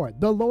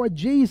Lord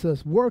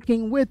Jesus,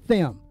 working with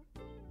them.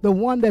 The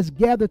one that's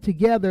gathered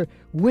together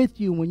with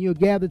you when you're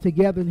gathered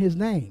together in his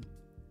name.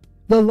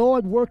 The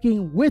Lord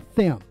working with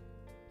them.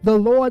 The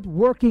Lord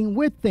working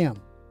with them.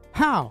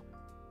 How?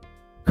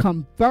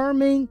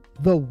 Confirming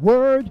the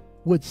word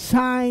with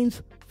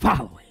signs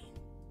following.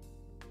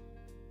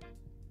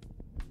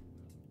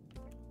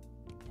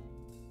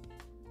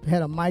 I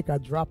had a mic, I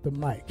dropped the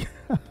mic.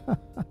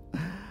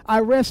 I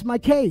rest my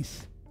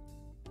case.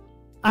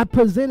 I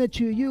presented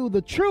to you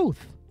the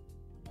truth.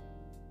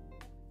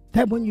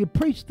 That when you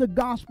preach the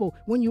gospel,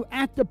 when you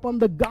act upon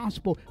the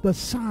gospel, the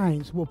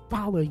signs will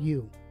follow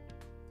you.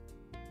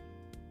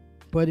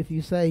 But if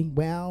you say,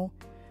 well,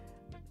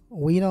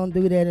 we don't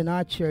do that in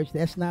our church,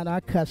 that's not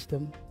our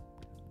custom,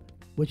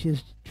 which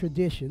is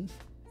traditions.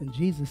 And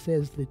Jesus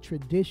says the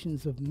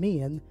traditions of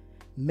men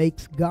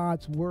makes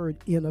God's word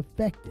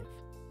ineffective.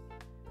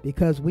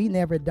 Because we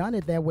never done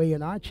it that way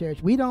in our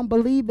church. We don't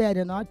believe that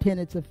in our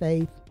tenets of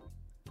faith.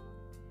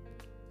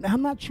 Now,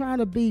 I'm not trying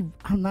to be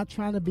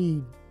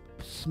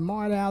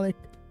smart aleck,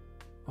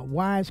 a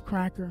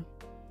wisecracker,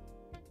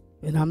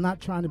 and I'm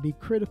not trying to be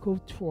critical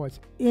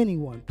towards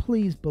anyone.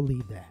 Please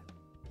believe that.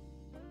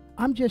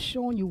 I'm just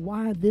showing you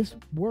why this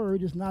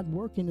word is not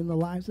working in the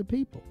lives of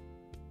people.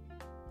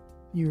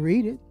 You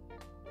read it,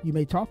 you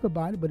may talk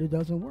about it, but it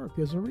doesn't work.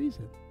 There's a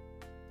reason.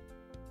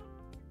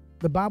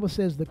 The Bible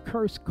says the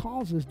curse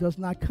causes does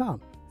not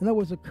come. In other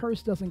words, a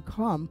curse doesn't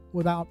come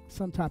without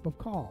some type of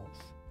cause.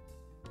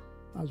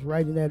 I was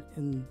writing that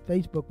in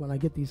Facebook when I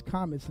get these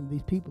comments from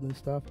these people and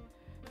stuff.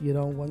 You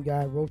know, one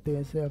guy wrote there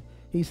and said,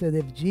 he said,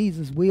 if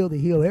Jesus willed to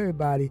heal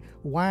everybody,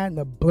 why in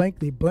the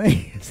blankety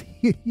blank is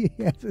he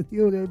hasn't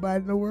healed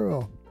everybody in the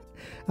world?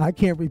 I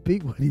can't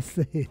repeat what he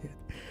said.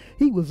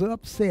 He was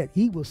upset.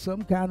 He was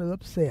some kind of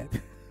upset.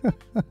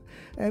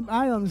 And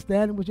I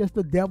understand it was just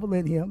the devil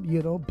in him,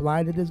 you know,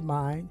 blinded his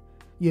mind,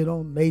 you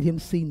know, made him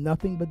see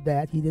nothing but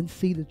that. He didn't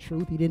see the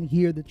truth. He didn't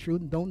hear the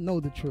truth and don't know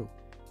the truth.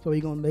 So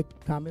he's going to make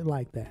a comment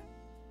like that.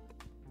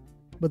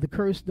 But the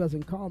curse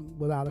doesn't come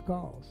without a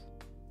cause.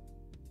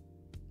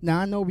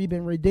 Now, I know we've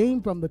been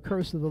redeemed from the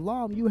curse of the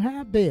law. You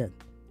have been.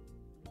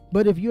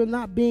 But if you're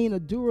not being a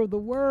doer of the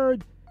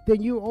word,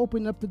 then you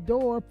open up the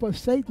door for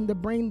Satan to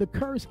bring the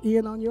curse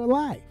in on your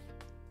life.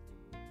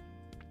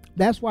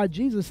 That's why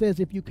Jesus says,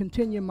 if you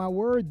continue in my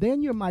word,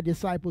 then you're my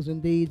disciples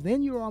indeed.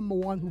 Then you are the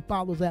one who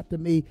follows after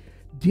me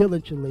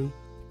diligently,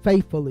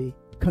 faithfully,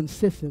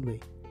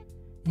 consistently.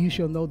 You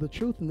shall know the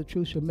truth, and the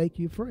truth shall make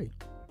you free.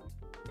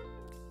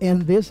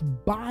 And this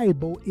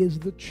Bible is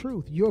the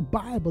truth. Your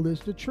Bible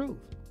is the truth.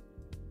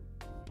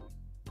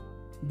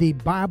 The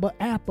Bible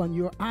app on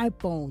your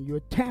iPhone,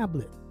 your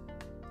tablet,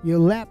 your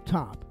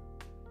laptop,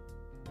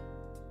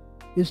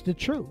 it's the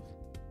truth.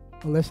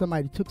 Unless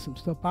somebody took some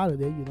stuff out of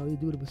there. You know, they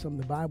do it with some of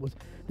the Bibles.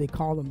 They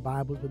call them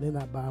Bibles, but they're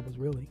not Bibles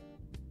really.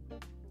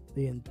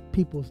 They're in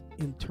people's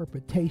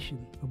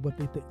interpretation of what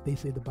they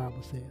say the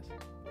Bible says.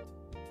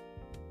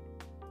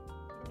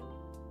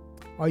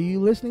 Are you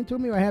listening to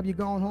me, or have you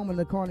gone home in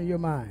the corner of your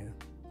mind?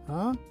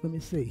 Huh? Let me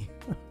see.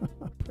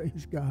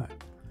 Praise God.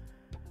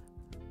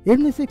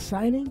 Isn't this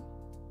exciting?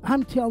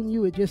 I'm telling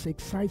you, it just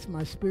excites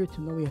my spirit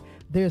to know it.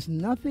 There's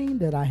nothing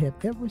that I have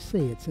ever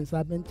said since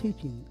I've been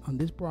teaching on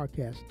this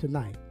broadcast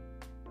tonight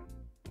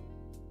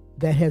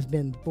that has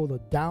been full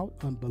of doubt,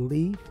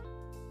 unbelief.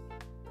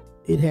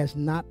 It has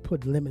not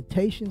put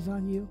limitations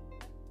on you,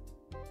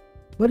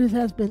 but it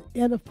has been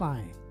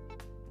edifying.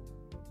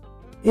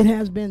 It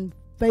has been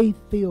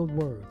faith-filled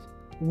words,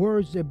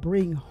 words that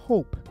bring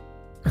hope,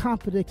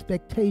 confident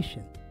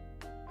expectation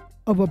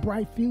of a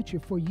bright future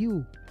for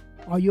you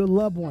or your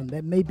loved one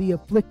that may be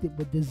afflicted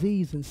with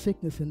disease and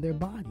sickness in their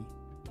body,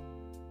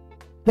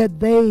 that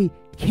they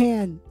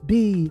can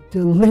be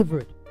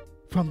delivered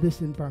from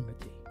this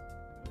infirmity.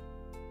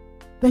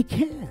 They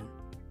can.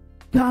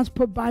 God's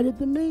provided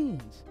the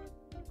means.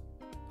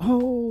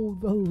 Oh,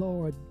 the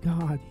Lord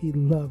God, He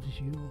loves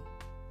you.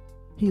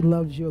 He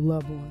loves your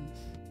loved ones.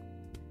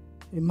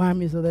 Remind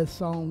me of that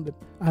song that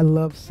I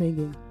love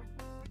singing.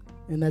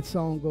 And that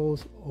song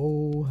goes,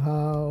 oh,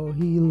 how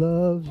He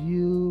loves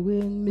you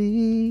and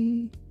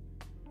me.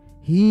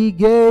 He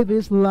gave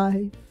His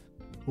life.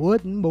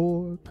 What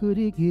more could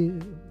He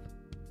give?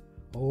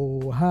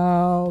 Oh,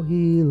 how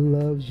He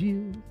loves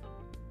you.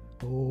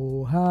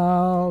 Oh,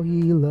 how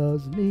He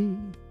loves me.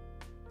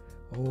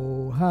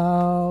 Oh,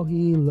 how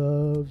He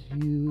loves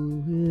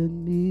you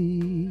and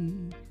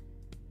me.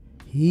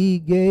 He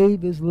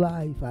gave His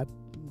life. I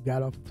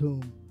got off the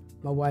tune.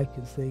 My wife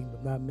can sing,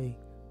 but not me.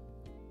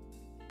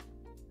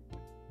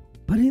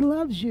 But He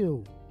loves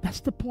you. That's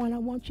the point I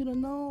want you to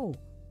know.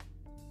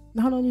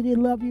 Not only did He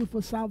love you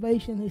for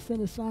salvation, He sent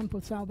His Son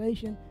for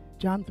salvation.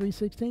 John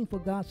 3:16, for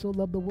God so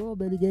loved the world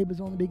that He gave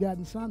His only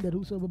begotten Son, that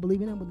whosoever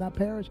believe in Him would not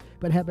perish,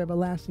 but have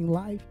everlasting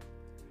life.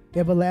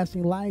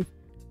 Everlasting life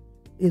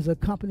is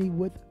accompanied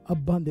with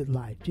abundant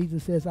life.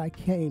 Jesus says, I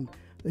came.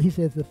 He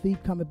says, the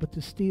thief cometh but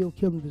to steal,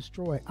 kill, and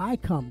destroy. I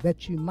come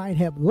that you might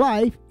have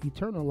life,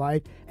 eternal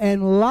life,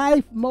 and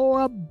life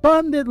more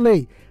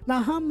abundantly.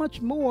 Now, how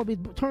much more of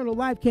eternal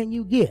life can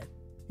you get?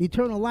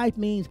 Eternal life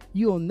means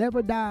you'll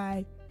never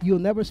die. You'll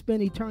never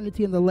spend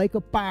eternity in the lake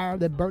of fire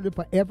that burned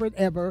forever and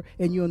ever,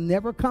 and you'll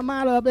never come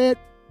out of it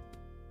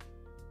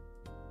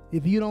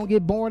if you don't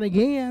get born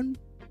again.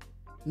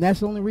 And that's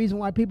the only reason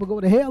why people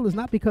go to hell is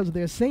not because of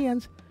their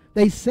sins.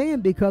 They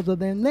sin because of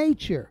their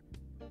nature.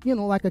 You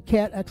know, like a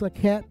cat acts like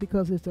a cat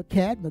because it's a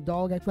cat, and a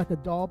dog acts like a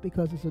dog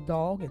because it's a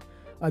dog, and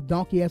a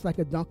donkey acts like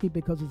a donkey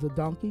because it's a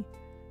donkey.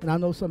 And I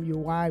know some of your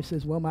wives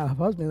says, well, my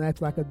husband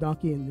acts like a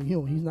donkey, and you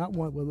know, he's not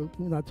one. Well,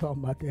 we're not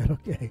talking about that,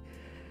 okay?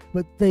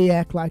 But they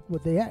act like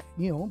what they act.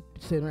 You know,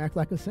 sinner acts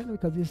like a sinner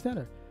because he's a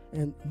sinner.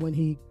 And when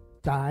he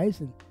dies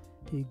and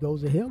he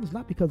goes to hell, it's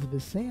not because of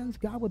his sins.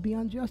 God would be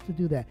unjust to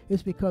do that.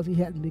 It's because he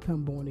hadn't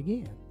become born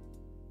again.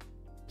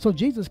 So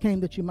Jesus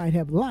came that you might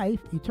have life,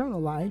 eternal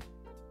life,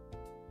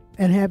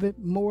 and have it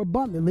more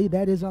abundantly,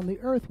 that is on the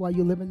earth, while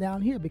you're living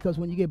down here. Because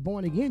when you get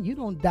born again, you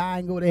don't die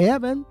and go to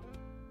heaven.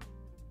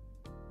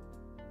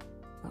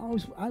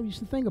 I used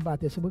to think about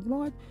this. But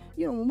Lord,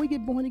 when we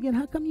get born again,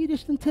 how come you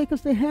just didn't take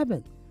us to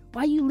heaven?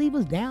 Why you leave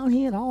us down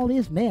here in all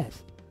this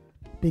mess?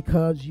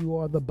 Because you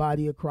are the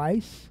body of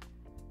Christ,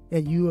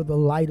 and you are the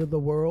light of the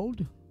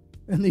world.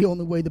 And the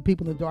only way the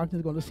people in the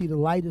darkness are going to see the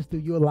light is through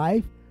your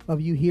life of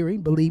you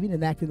hearing, believing,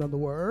 and acting on the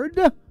word.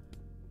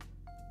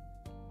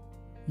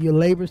 Your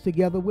labors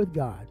together with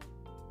God.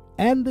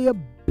 And the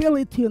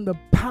ability and the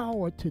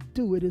power to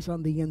do it is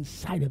on the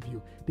inside of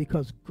you,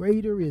 because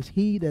greater is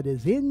he that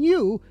is in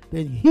you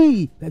than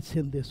he that's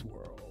in this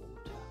world.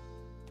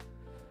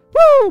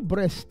 Woo!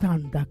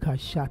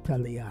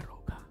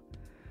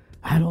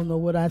 I don't know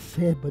what I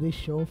said, but it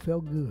sure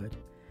felt good.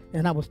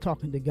 And I was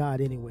talking to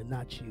God anyway,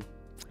 not you.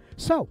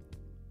 So,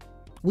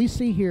 we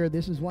see here,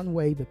 this is one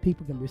way that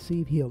people can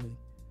receive healing,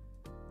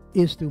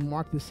 is through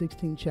Mark the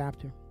 16th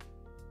chapter.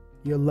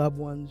 Your loved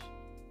ones,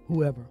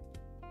 whoever.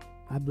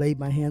 I laid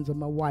my hands on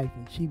my wife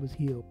and she was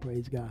healed,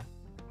 praise God.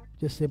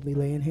 Just simply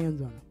laying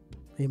hands on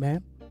her.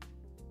 Amen.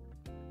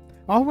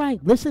 All right,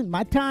 listen,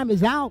 my time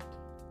is out.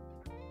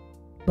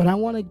 But I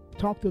want to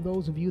talk to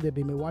those of you that have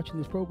been watching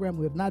this program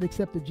who have not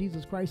accepted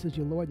Jesus Christ as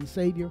your Lord and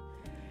Savior.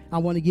 I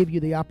want to give you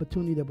the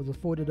opportunity that was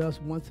afforded us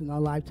once in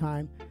our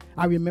lifetime.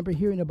 I remember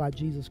hearing about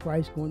Jesus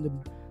Christ, going to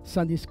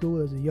Sunday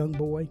school as a young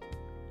boy.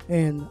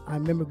 And I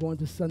remember going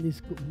to Sunday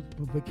school,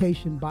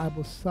 vacation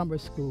Bible summer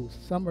school,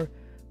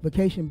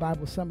 vacation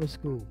Bible summer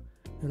school.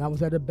 And I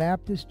was at a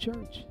Baptist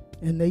church,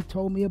 and they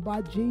told me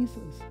about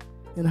Jesus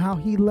and how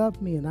he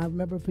loved me. And I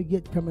never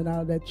forget coming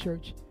out of that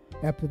church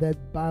after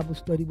that Bible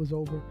study was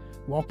over,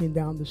 walking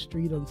down the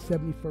street on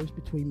 71st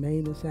between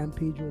Maine and San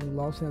Pedro in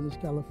Los Angeles,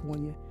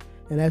 California.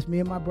 And as me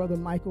and my brother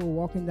Michael were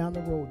walking down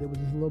the road, there was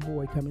this little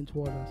boy coming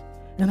toward us.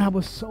 And I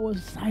was so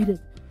excited.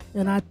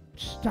 And I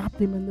stopped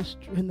him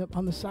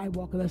on the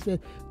sidewalk, and I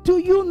said, "Do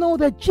you know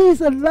that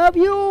Jesus loves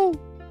you?"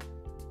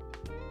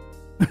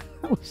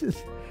 I was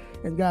just,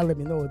 and God let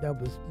me know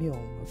that was,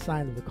 a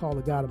sign of the call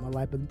of God in my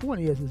life. But the point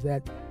is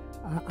that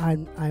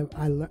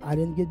I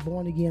didn't get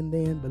born again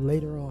then, but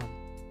later on,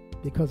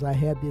 because I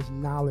had this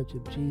knowledge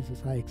of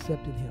Jesus, I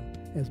accepted him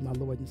as my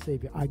Lord and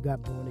Savior. I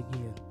got born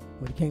again.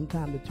 When it came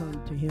time to turn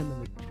to him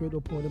in the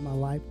critical point of my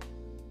life,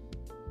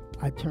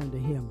 I turned to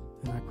him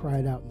and I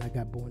cried out and I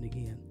got born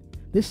again.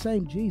 This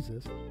same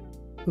Jesus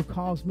who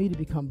caused me to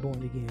become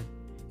born again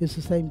is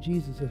the same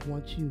Jesus that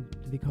wants you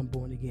to become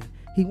born again.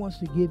 He wants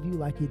to give you,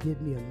 like he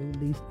did me, a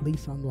new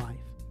lease on life.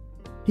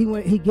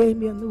 He gave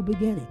me a new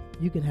beginning.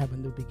 You can have a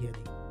new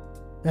beginning.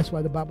 That's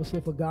why the Bible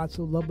said, "For God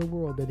so loved the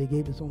world that he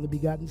gave his only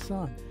begotten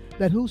Son,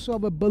 that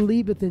whosoever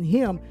believeth in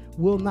him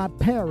will not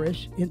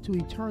perish into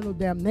eternal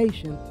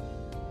damnation,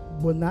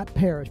 will not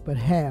perish, but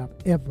have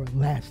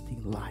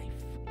everlasting life."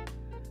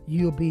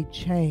 You'll be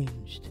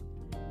changed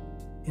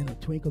in a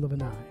twinkle of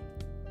an eye.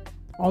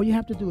 All you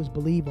have to do is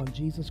believe on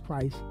Jesus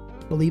Christ,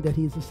 believe that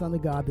he is the Son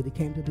of God, that he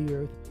came to the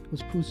earth,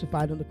 was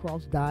crucified on the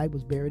cross, died,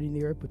 was buried in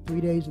the earth for 3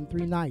 days and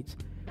 3 nights,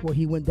 where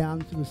he went down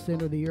to the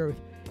center of the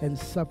earth and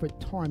suffered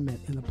torment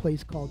in a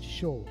place called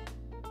Sheol,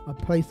 a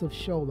place of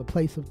Sheol, a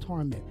place of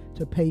torment,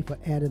 to pay for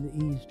Adam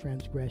and Eve's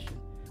transgression.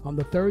 On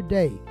the 3rd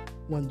day,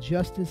 when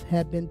justice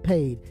had been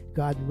paid,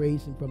 God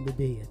raised him from the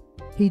dead.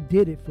 He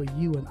did it for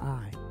you and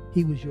I.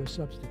 He was your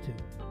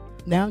substitute.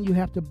 Now you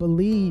have to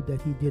believe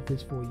that he did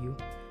this for you,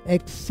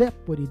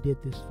 accept what he did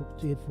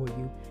for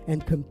you,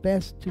 and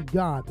confess to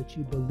God that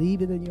you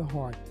believe it in your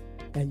heart,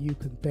 and you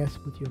confess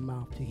with your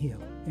mouth to him,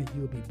 and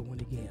you'll be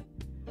born again.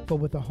 For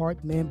with the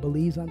heart man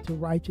believes unto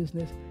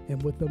righteousness,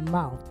 and with the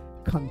mouth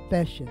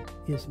confession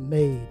is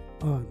made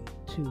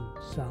unto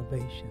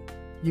salvation.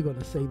 You're going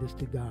to say this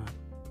to God,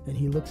 and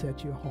he looks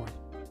at your heart.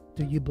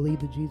 Do you believe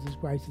that Jesus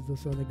Christ is the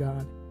Son of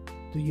God?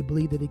 Do you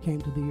believe that he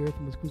came to the earth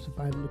and was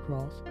crucified on the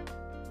cross?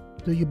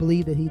 Do you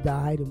believe that he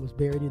died and was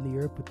buried in the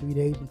earth for 3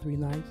 days and 3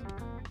 nights?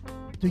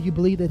 Do you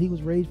believe that he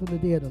was raised from the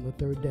dead on the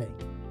 3rd day?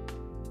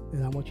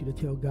 And I want you to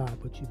tell God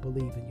what you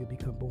believe, and you'll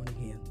become born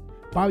again.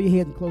 Bow your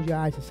head and close your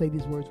eyes and say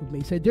these words with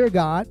me. Say, "Dear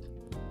God,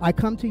 I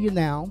come to you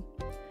now,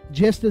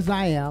 just as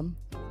I am,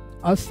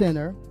 a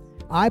sinner.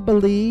 I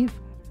believe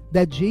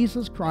that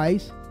Jesus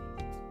Christ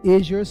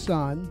is your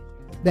Son,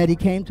 that he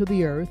came to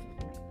the earth,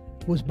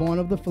 was born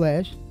of the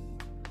flesh,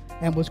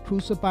 and was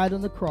crucified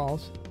on the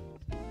cross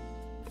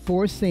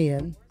for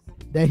sin,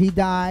 that he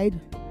died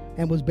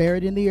and was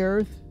buried in the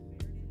earth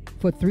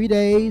for 3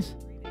 days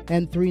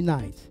and 3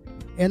 nights.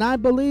 And I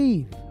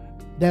believe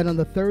that on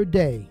the 3rd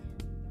day,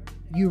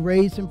 you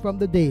raised him from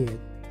the dead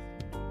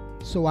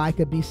so I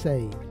could be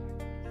saved.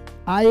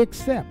 I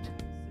accept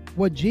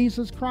what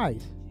Jesus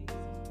Christ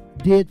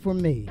did for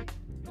me.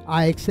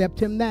 I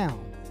accept him now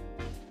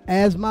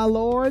as my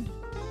Lord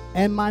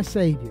and my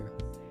Savior.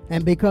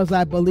 And because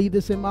I believe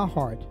this in my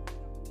heart,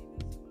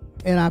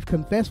 and I've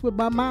confessed with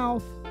my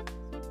mouth,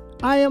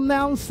 I am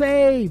now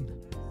saved.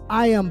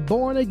 I am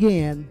born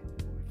again.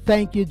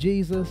 Thank you,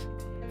 Jesus.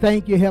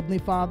 Thank you, Heavenly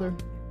Father,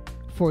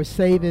 for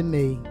saving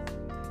me.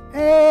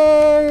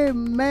 Amen.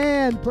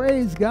 Amen.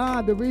 Praise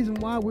God. The reason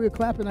why we're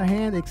clapping our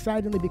hand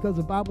excitedly because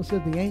the Bible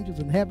says the angels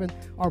in heaven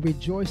are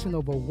rejoicing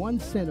over one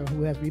sinner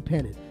who has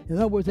repented. In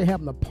other words, they're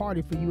having a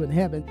party for you in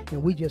heaven,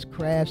 and we just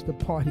crashed the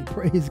party.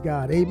 Praise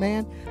God.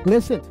 Amen.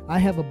 Listen, I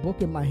have a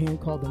book in my hand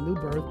called The New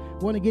Birth.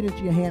 I want to get it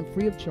into your hand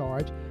free of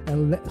charge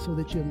so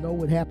that you'll know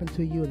what happened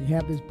to you and you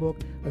have this book.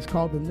 It's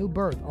called The New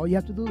Birth. All you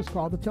have to do is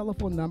call the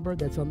telephone number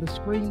that's on the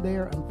screen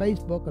there on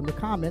Facebook, on the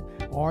comment,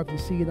 or if you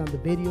see it on the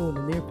video in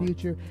the near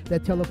future,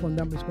 that telephone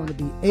number is going to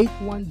be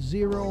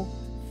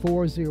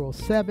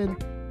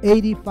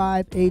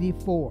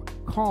 810-407-8584.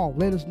 Call,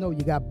 let us know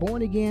you got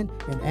born again,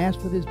 and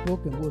ask for this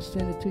book, and we'll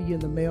send it to you in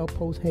the mail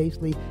post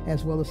hastily,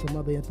 as well as some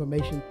other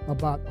information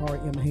about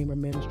R.M. Hamer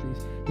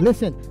Ministries.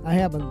 Listen, I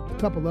have a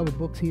couple other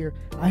books here.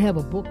 I have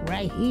a book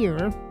right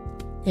here,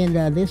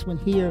 and this one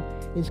here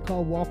is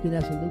called Walking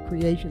as a New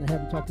Creation. I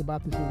haven't talked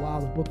about this in a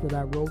while. The book that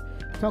I wrote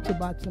talks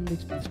about some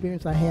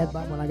experience I had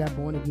about when I got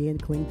born again,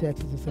 Clean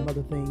Texas, and some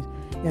other things.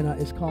 And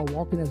it's called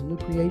Walking as a New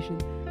Creation.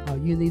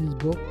 You need this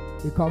book.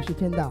 It costs you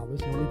 $10.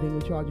 The only thing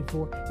we charge you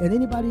for. And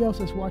anybody else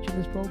that's watching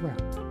this program,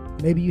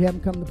 maybe you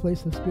haven't come to the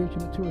place of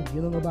spiritual maturity.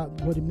 You don't know about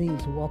what it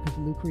means to walk as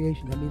a new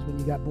creation. That means when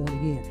you got born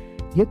again.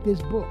 Get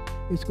this book.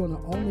 It's going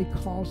to only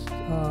cost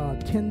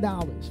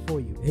 $10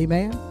 for you.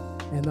 Amen?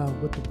 And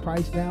with the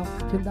price now,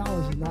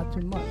 $10 is not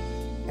too much.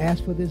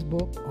 Ask for this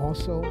book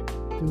also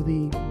through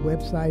the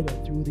website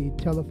or through the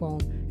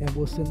telephone, and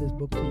we'll send this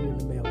book to you in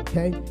the mail,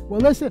 okay?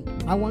 Well, listen,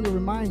 I want to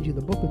remind you,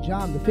 the book of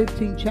John, the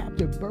 15th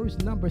chapter, verse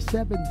number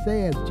 7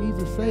 says,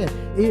 Jesus said,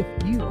 if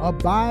you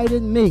abide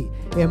in me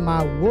and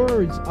my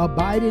words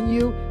abide in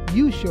you,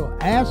 you shall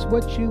ask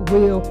what you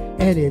will,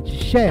 and it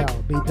shall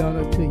be done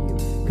unto you.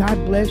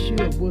 God bless you,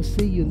 and we'll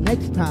see you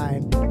next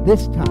time,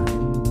 this time